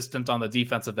consistent on the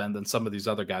defensive end than some of these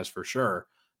other guys for sure.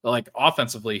 But like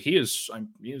offensively, he is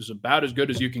about as good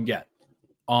as you can get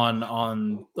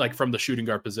on like from the shooting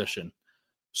guard position.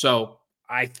 So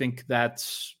I think that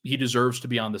he deserves to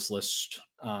be on this list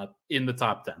in the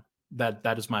top 10.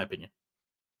 That is my opinion.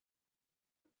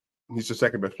 He's the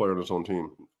second best player on his own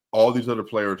team. All these other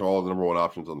players are all the number one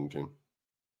options on the team.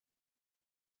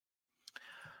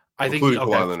 I think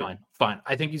fine.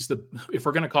 I think he's if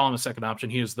we're going to call him a second option,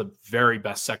 he is the very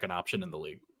best second option in the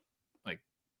league, like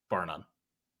bar none.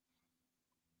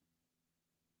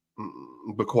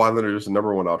 But Kawhi Leonard is the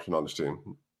number one option on this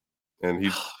team, and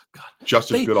he's just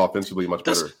as good offensively, much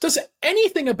better. Does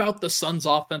anything about the Suns'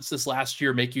 offense this last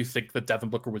year make you think that Devin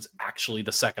Booker was actually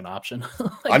the second option?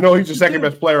 I know he's the second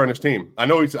best player on his team. I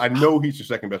know he's the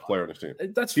second best player on his team.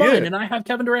 That's fine, and I have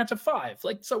Kevin Durant at 5.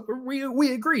 Like, so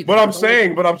we agree. But I'm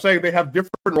saying they have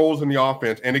different roles in the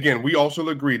offense. And again, we also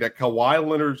agree that Kawhi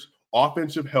Leonard's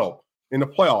offensive help in the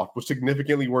playoff was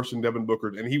significantly worse than Devin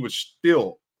Booker's, and he was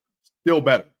still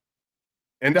better.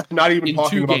 And that's not even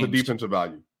talking about the defensive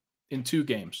value. In 2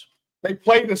 games. They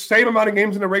played the same amount of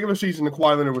games in the regular season, and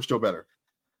Kawhi Leonard was still better.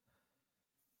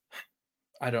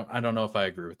 I don't know if I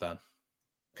agree with that.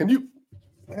 Can you?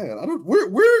 Man, I don't.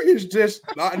 Where is this?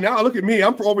 Now look at me.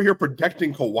 I'm over here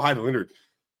protecting Kawhi Leonard.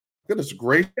 Goodness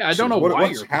gracious! Yeah, I don't know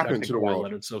what's you're happened to the world.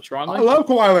 Leonard so strongly. I love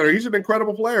Kawhi Leonard. He's an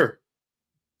incredible player.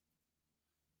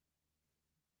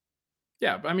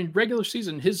 Yeah, I mean, regular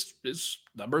season, his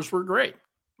numbers were great.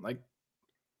 Like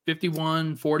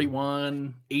 51,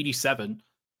 41, 87.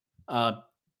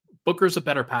 Booker's a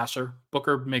better passer.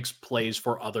 Booker makes plays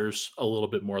for others a little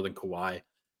bit more than Kawhi.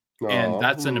 No. And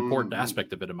that's an important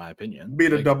aspect of it, in my opinion.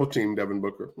 Beat a double team, Devin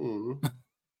Booker.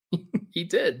 He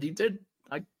did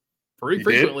like pretty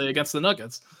frequently against the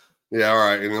Nuggets. Yeah, all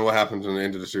right. And then what happens in the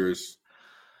end of the series?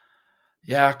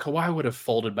 Yeah, Kawhi would have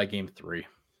folded by game 3.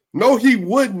 No, he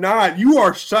would not. You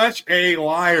are such a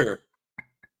liar.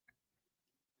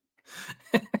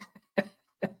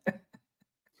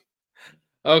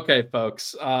 Okay,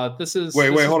 folks. This is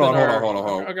wait. Hold on.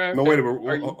 Okay. No, wait a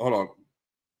minute. Hold on.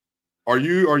 Are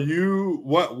you?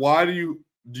 What? Why do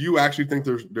you actually think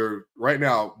there's right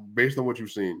now, based on what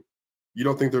you've seen, you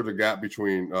don't think there's a gap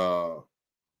between Jokić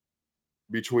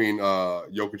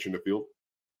in the field?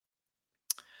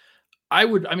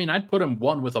 I'd put him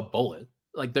one with a bullet.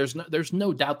 Like there's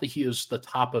no doubt that he is the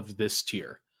top of this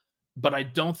tier, but I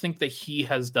don't think that he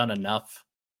has done enough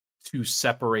to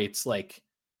separate like,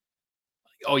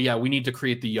 oh yeah, we need to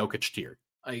create the Jokić tier.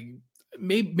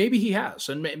 Maybe he has,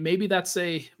 and maybe that's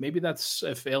a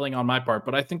failing on my part,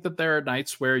 but I think that there are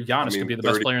nights where Giannis could be the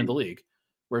best player in the league,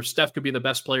 where Steph could be the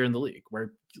best player in the league,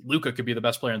 where Luka could be the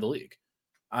best player in the league.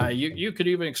 You could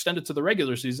even extend it to the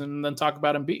regular season and then talk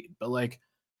about Embiid, but like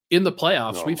in the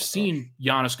playoffs, we've seen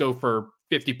Giannis go for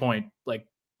 50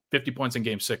 points in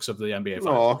Game 6 of the NBA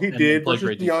Finals. Oh, he did versus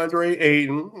DeAndre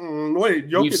Ayton. Wait,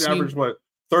 Jokić averaged what?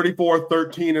 34,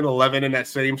 13, and 11 in that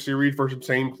same series versus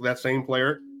that same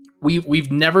player.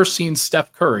 We've never seen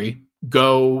Steph Curry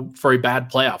go for a bad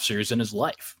playoff series in his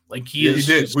life. Like he did.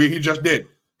 He just did.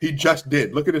 He just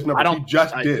did. Look at his numbers. He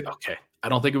just did. Okay, I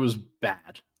don't think it was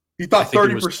bad. He thought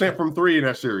 30% from 3 in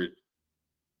that series.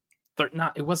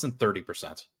 It wasn't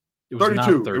 30%. It was 32.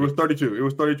 Not 30. It was 32. It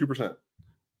was 32%.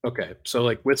 Okay, so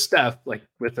like with Steph, like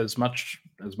with as much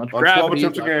gravity, 12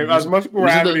 attempts a game, as much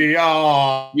gravity.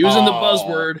 Using the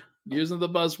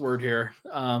buzzword here.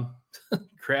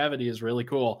 Gravity is really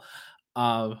cool.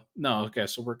 No, okay,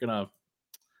 so we're gonna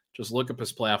just look up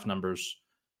his playoff numbers.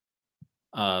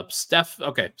 Steph.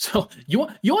 Okay, so you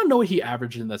want to know what he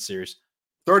averaged in that series?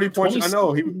 30 points. I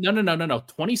know he. No.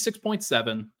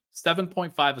 26.7,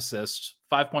 7.5 assists,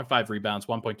 5.5 rebounds,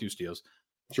 1.2 steals.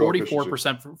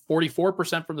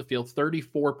 44% from the field,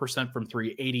 34% from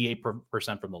 3,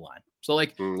 88% from the line. So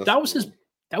like that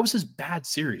was his bad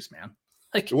series, man.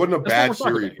 Like it wasn't a bad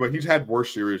series, but he's had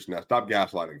worse series now. Stop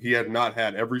gaslighting. He had not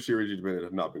had every series he's been in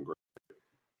has not been great.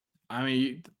 I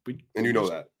mean, you know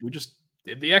that. We just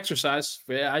did the exercise.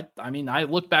 I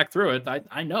look back through it.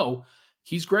 I know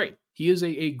he's great. He is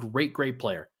a great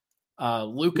player.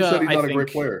 Luka, you said he's not a great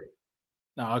player.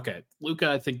 No, okay. Luka,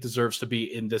 I think, deserves to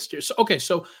be in this tier.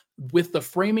 So with the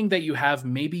framing that you have,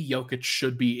 maybe Jokić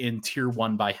should be in tier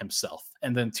 1 by himself,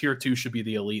 and then tier 2 should be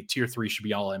the elite. Tier 3 should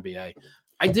be all NBA.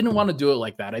 I didn't want to do it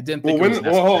like that. I didn't think it was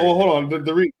necessary. Hold on.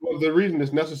 The reason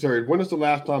it's necessary, when is the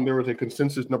last time there was a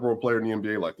consensus number 1 player in the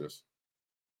NBA like this?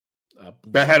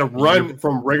 That had a run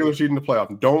from regular season to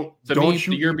playoff. Don't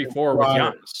shoot the year before with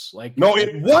Giannis. No,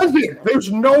 it wasn't.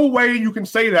 There's no way you can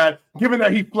say that, given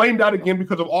that he flamed out again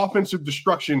because of offensive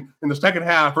destruction in the second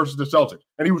half versus the Celtics,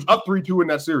 and he was up 3-2 in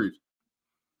that series.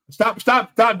 Stop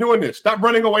doing this. Stop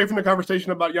running away from the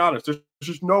conversation about Giannis. There's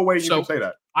just no way you can say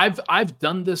that. I've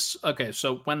done this. Okay,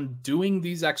 so when doing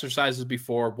these exercises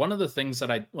before, one of the things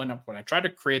that when I tried to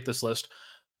create this list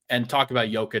and talk about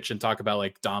Jokić and talk about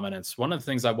like dominance, one of the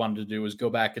things I wanted to do was go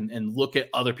back and look at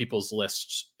other people's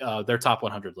lists, their top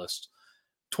 100 lists.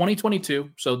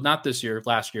 2022, so not this year,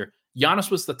 last year, Giannis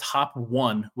was the top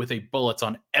 1 with a bullets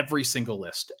on every single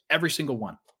list, every single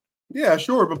one. Yeah,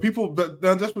 sure, but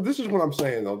this is what I'm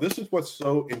saying though. This is what's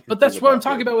so interesting. But that's what I'm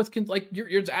talking about with like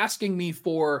you're asking me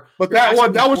for. But that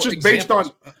was just examples.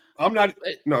 Based on. I'm not.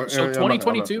 No. So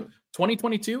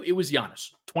 2022, it was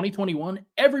Giannis. 2021,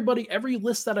 every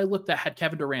list that I looked at had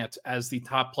Kevin Durant as the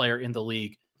top player in the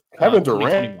league. Kevin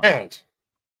Durant.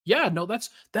 Yeah, no, that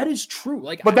is true.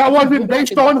 Like, but that wasn't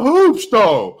based on hoops,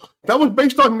 though. That was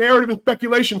based on narrative and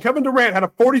speculation. Kevin Durant had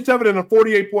a 47 and a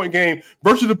 48-point game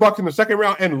versus the Bucks in the second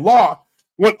round and lost.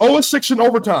 Went 0-6 in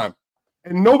overtime,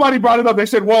 and nobody brought it up. They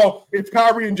said, "Well, it's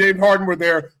Kyrie and James Harden were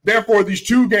there. Therefore, these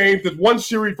 2 games, this 1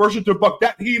 series versus the Bucks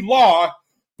that he lost,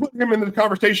 put him in the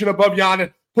conversation above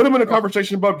Giannis put him in a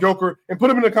conversation above Joker, and put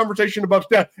him in a conversation above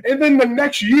Steph. And then the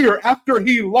next year after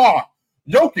he lost,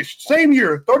 Jokić, same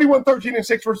year,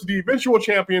 31-13-6 versus the eventual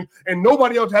champion, and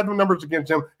nobody else had the numbers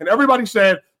against him. And everybody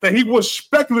said that he was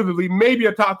speculatively maybe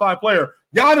a top 5 player.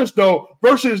 Giannis, though,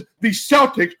 versus the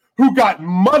Celtics, who got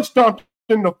mud stomped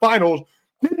in the finals,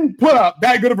 didn't put up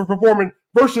that good of a performance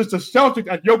versus the Celtics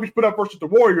as Jokić put up versus the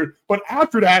Warriors. But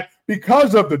after that,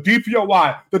 because of the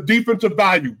DPOY, the defensive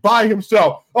value by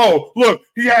himself, oh, look,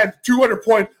 he had 200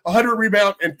 points, 100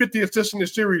 rebounds, and 50 assists in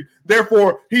this series.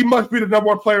 Therefore, he must be the number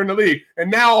 1 player in the league.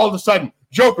 And now all of a sudden,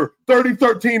 Joker,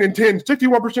 30-13-10,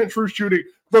 61% true shooting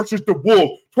versus the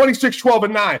Wolves,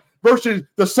 26-12-9 versus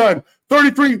the Sun,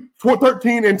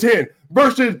 33-13-10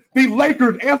 versus the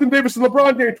Lakers, Anthony Davis and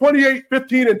LeBron James,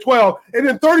 28-15-12, and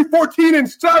then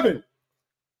 30-14-7.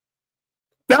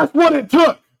 That's what it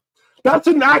took. That's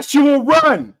an actual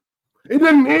run. It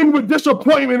didn't end with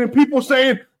disappointment and people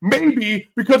saying maybe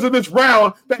because of this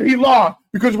round that he lost.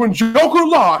 Because when Joker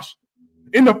lost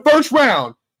in the first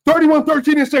round,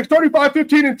 31-13-6,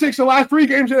 35-15-6, the last 3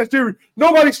 games in that series,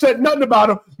 nobody said nothing about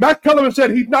him. Matt Kellerman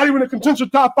said he's not even a consensus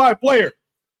top 5 player.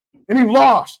 And he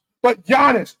lost. But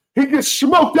Giannis, he gets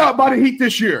smoked out by the Heat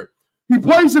this year. He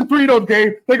plays in 3 of those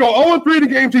games. They go 0-3 the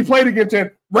games he played against him,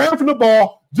 ran from the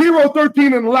ball,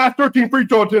 0-13 in the last 13 free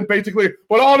throw attempts, basically.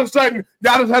 But all of a sudden,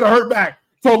 Giannis had a hurt back.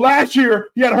 So last year,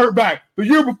 he had a hurt back. The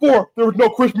year before, there was no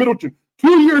Chris Middleton.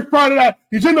 2 years prior to that,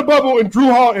 he's in the bubble, and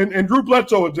Drew Hall and Drew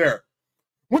Bledsoe is there.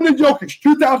 When did Jokić,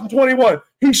 2021,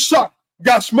 he sucked,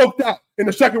 got smoked out in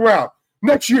the second round.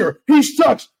 Next year, he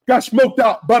sucks, got smoked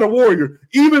out by the Warriors,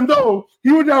 even though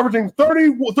he was averaging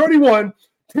 31,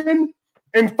 10,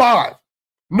 and 5.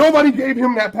 Nobody gave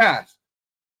him that pass.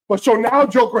 But so now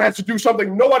Joker has to do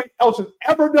something nobody else has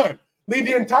ever done. Lead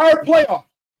the entire playoff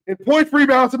in points,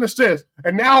 rebounds, and assists.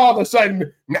 And now all of a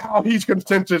sudden, now he's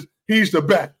consensus. He's the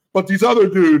best. But these other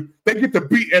dudes, they get to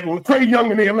beat Trae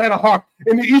Young and the Atlanta Hawks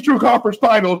in the Eastern Conference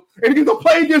Finals. And he get to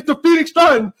play against the Phoenix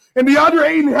Suns. And DeAndre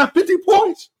Ayton have 50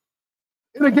 points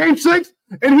in a game 6.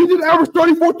 And he just averaged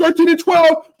 34, 13, and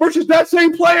 12 versus that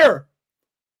same player.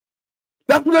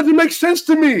 That's what doesn't make sense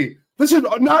to me. This is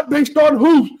not based on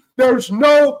hoops. There's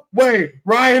no way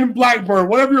Ryan Blackburn,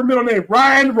 whatever your middle name,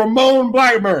 Ryan Ramon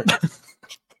Blackburn,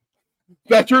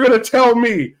 that you're going to tell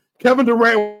me Kevin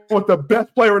Durant was the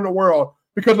best player in the world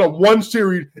because of 1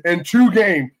 series and 2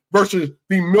 games versus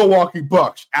the Milwaukee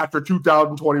Bucks after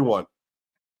 2021.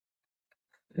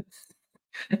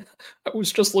 I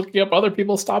was just looking up other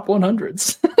people's top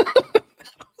 100s.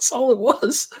 That's all it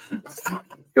was.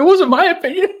 It wasn't my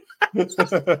opinion.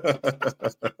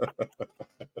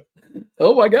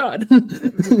 Oh my God.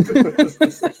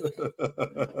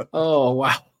 Oh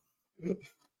wow.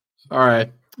 All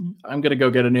right. I'm gonna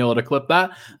go get a Nikola to clip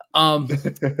that. All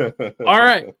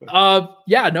right.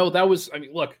 Yeah, no, that was, I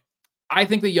mean, look, I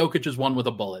think that Jokić is one with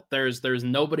a bullet. There's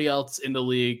nobody else in the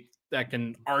league that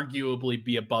can arguably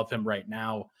be above him right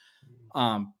now.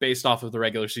 Based off of the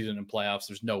regular season and playoffs,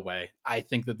 there's no way. I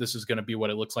think that this is going to be what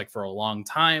it looks like for a long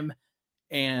time.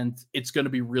 And it's going to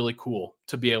be really cool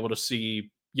to be able to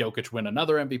see Jokić win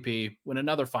another MVP, win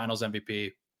another finals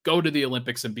MVP, go to the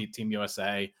Olympics and beat Team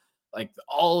USA. Like,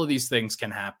 all of these things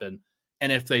can happen.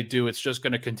 And if they do, it's just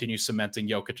going to continue cementing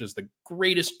Jokić as the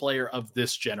greatest player of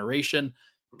this generation.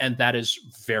 And that is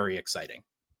very exciting.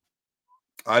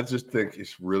 I just think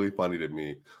it's really funny to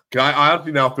me. I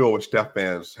honestly now feel what Steph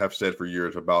fans have said for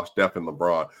years about Steph and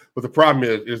LeBron. But the problem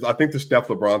is I think the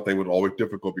Steph-LeBron thing was always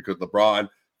difficult because LeBron,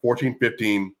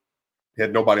 14-15,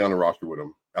 had nobody on the roster with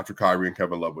him after Kyrie and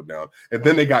Kevin Love went down. And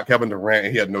then they got Kevin Durant,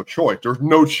 and he had no choice. There was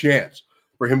no chance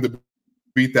for him to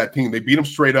beat that team. They beat him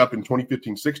straight up in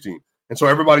 2015-16. And so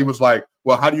everybody was like,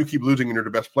 well, how do you keep losing when you're the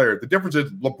best player? The difference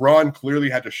is LeBron clearly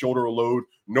had to shoulder a load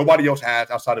nobody else has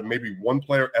outside of maybe one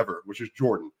player ever, which is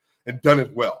Jordan, and done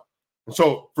it well. And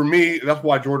so for me, that's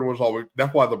why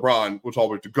LeBron was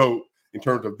always the GOAT in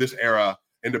terms of this era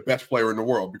and the best player in the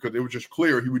world, because it was just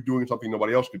clear he was doing something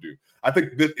nobody else could do. I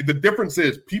think the difference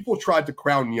is people tried to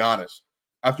crown Giannis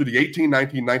after the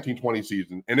 18-19, 19-20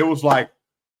 season, and it was like,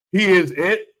 he is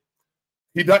it.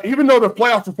 He does, even though the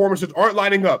playoff performances aren't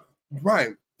lining up.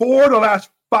 Ryan, for the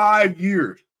last 5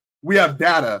 years, we have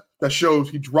data that shows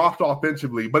he dropped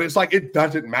offensively, but it's like it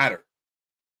doesn't matter.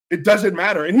 It doesn't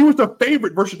matter. And he was the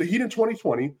favorite versus the Heat in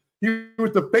 2020. He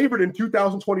was the favorite in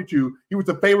 2022. He was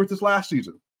the favorite this last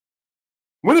season.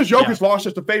 When has Jokić lost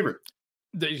as the favorite?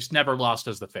 He's never lost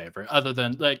as the favorite, other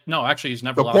than he's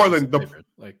never lost as the favorite.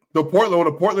 Like the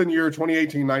Portland year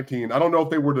 2018-19. I don't know if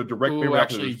they were the direct favorite.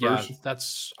 Actually,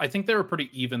 I think they were pretty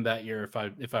even that year, if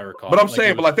I recall. But I'm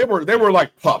saying, they were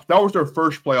like puffed. That was their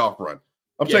first playoff run.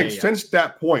 I'm saying since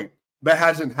that point, that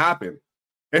hasn't happened.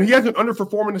 And he hasn't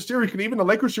underperformed in the series. And even the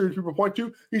Lakers series people point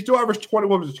to, he still averaged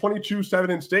 22,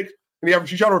 7, and 6. And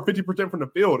he shot over 50% from the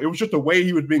field. It was just the way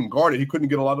he was being guarded. He couldn't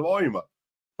get a lot of volume up.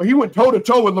 But he went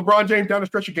toe-to-toe with LeBron James down the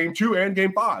stretch of game 2 and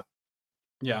game 5.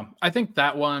 Yeah, I think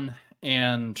that one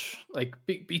and like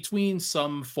between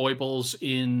some foibles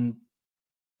in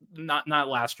not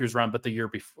last year's run, but the year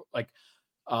before, like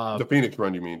the Phoenix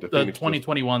run, you mean? The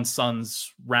 2021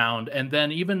 Suns round, and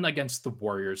then even against the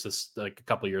Warriors this like a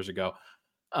couple of years ago.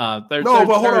 Hold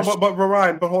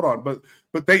on.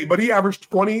 But he averaged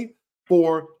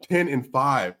 24, 10, and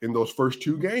 5 in those first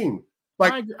 2 games.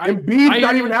 Like Embiid's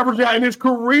not even averaging that in his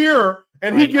career,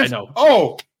 and he gets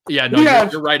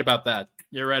you're right about that.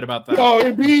 You're right about that. Oh,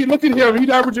 Embiid, look at him. He's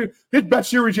averaging his best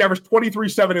series. He averaged 23,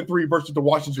 7, and 3 versus the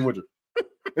Washington Wizards,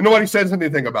 and nobody says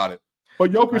anything about it.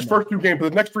 But Jokic's first 2 games, for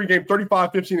the next 3 games,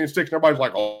 35, 15, and 6, and everybody's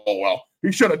like, oh well,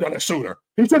 he should have done it sooner.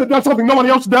 He should have done something nobody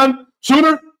else done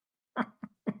sooner.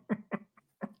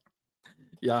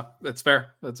 Yeah, that's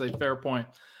fair. That's a fair point.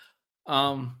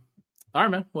 All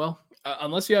right, man. Well,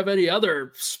 unless you have any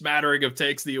other smattering of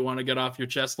takes that you want to get off your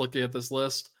chest looking at this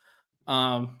list,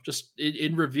 just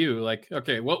in review, like,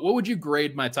 okay, what would you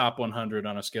grade my top 100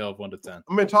 on a scale of 1 to 10?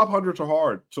 I mean, top 100s are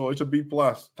hard, so it's a B+.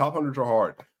 Top 100s are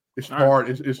hard. It's hard.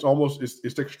 Right.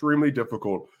 It's extremely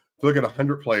difficult to look at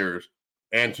 100 players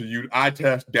and to use eye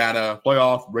test data,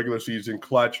 playoff, regular season,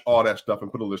 clutch, all that stuff,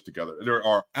 and put a list together. There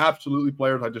are absolutely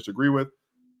players I disagree with,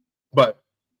 but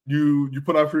you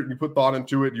put effort, you put thought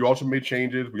into it. You also made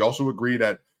changes. We also agree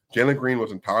that Jalen Green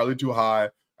was entirely too high.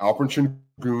 Alfred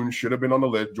Sengun should have been on the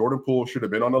list. Jordan Poole should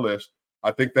have been on the list.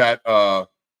 I think that I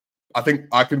think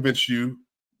I convinced you,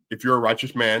 if you're a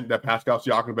righteous man, that Pascal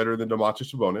Siakam better than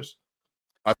Domantas Sabonis.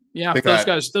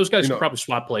 Those guys could probably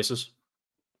swap places.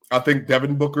 I think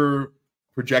Devin Booker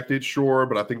projected, sure,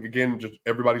 but I think again, just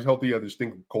everybody's healthy. I just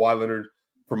think Kawhi Leonard,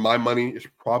 for my money, is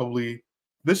probably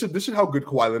this is how good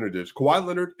Kawhi Leonard is. Kawhi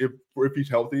Leonard, if he's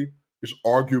healthy, is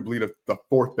arguably the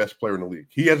 4th best player in the league.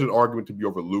 He has an argument to be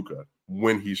over Luka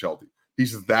when he's healthy.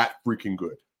 He's that freaking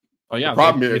good. Oh yeah,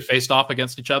 they faced off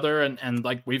against each other, and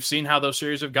like we've seen how those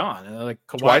series have gone. And like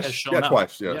Kawhi has shown up.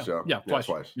 Twice.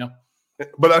 Twice. Yeah.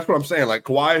 But that's what I'm saying. Like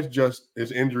Kawhi is just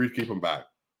his injuries keep him back.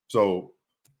 So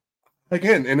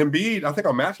again, and Embiid, I think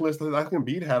on match list, I think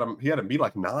Embiid had Embiid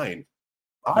like 9.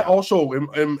 I also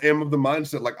am of the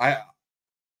mindset like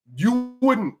you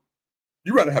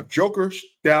rather have Joker,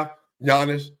 Steph,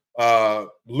 Giannis,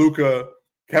 Luka,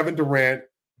 Kevin Durant,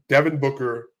 Devin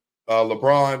Booker,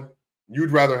 LeBron.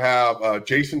 You'd rather have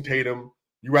Jason Tatum.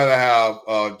 You'd rather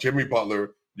have Jimmy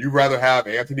Butler. You'd rather have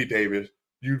Anthony Davis.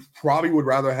 You probably would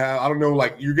rather have, I don't know,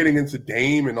 like you're getting into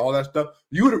Dame and all that stuff.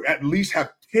 You would at least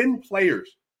have 10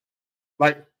 players,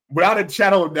 like without a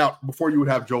shadow of doubt, before you would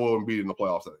have Joel Embiid in the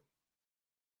playoffs.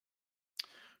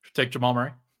 Take Jamal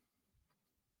Murray.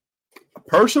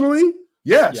 Personally,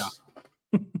 yes.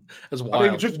 Yeah. That's wild. I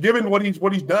mean, just given what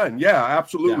he's done, yeah,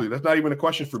 absolutely. Yeah. That's not even a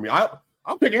question for me. I'll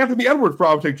pick Anthony Edwards for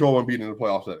I'll take Joel Embiid in the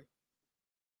playoff setting.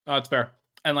 Oh, it's fair.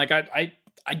 And like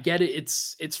I get it.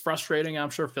 It's frustrating. I'm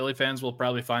sure Philly fans will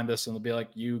probably find this and they'll be like,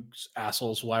 "You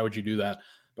assholes! Why would you do that?"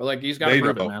 But like, he's got to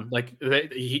prove it, man. Like,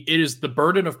 it is the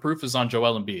burden of proof is on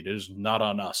Joel Embiid. It is not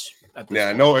on us.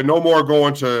 No more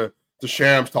going to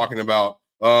Shams talking about,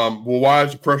 well, why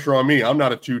is the pressure on me? I'm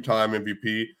not a 2-time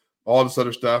MVP. All this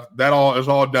other stuff. That all is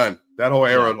all done. That whole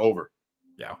era is over.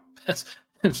 Yeah,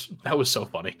 that was so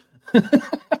funny.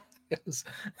 It was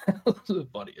the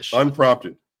funniest shit.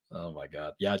 Unprompted. Oh my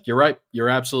God. Yeah, you're right. You're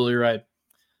absolutely right.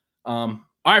 All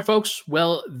right, folks.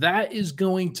 Well, that is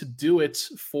going to do it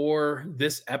for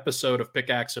this episode of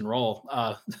Pickaxe and Roll.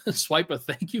 Swipa,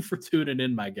 thank you for tuning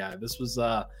in, my guy. This was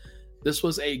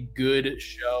a good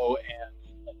show, and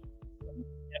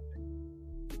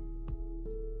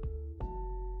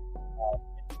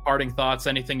parting thoughts,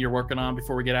 anything you're working on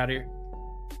before we get out of here?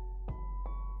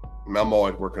 I'm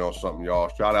always working on something, y'all.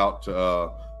 Shout out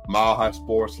to Mile High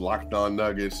Sports, Locked On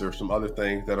Nuggets. There's some other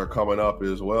things that are coming up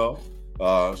as well.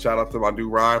 Shout out to my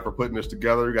dude Ryan for putting this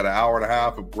together. We got an hour and a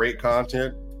half of great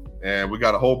content, and we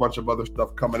got a whole bunch of other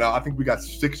stuff coming out. I think we got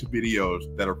 6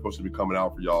 videos that are supposed to be coming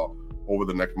out for y'all over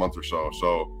the next month or so.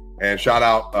 And shout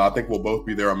out, I think we'll both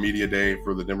be there on Media Day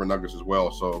for the Denver Nuggets as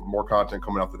well. So more content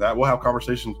coming after that. We'll have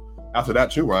conversations after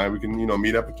that too, Ryan. We can,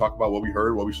 meet up and talk about what we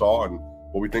heard, what we saw, and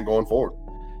what we think going forward.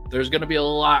 There's going to be a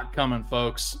lot coming,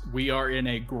 folks. We are in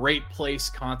a great place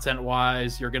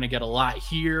content-wise. You're going to get a lot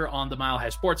here on the Mile High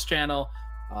Sports channel.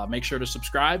 Make sure to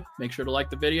subscribe. Make sure to like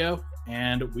the video.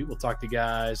 And we will talk to you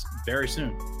guys very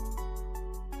soon.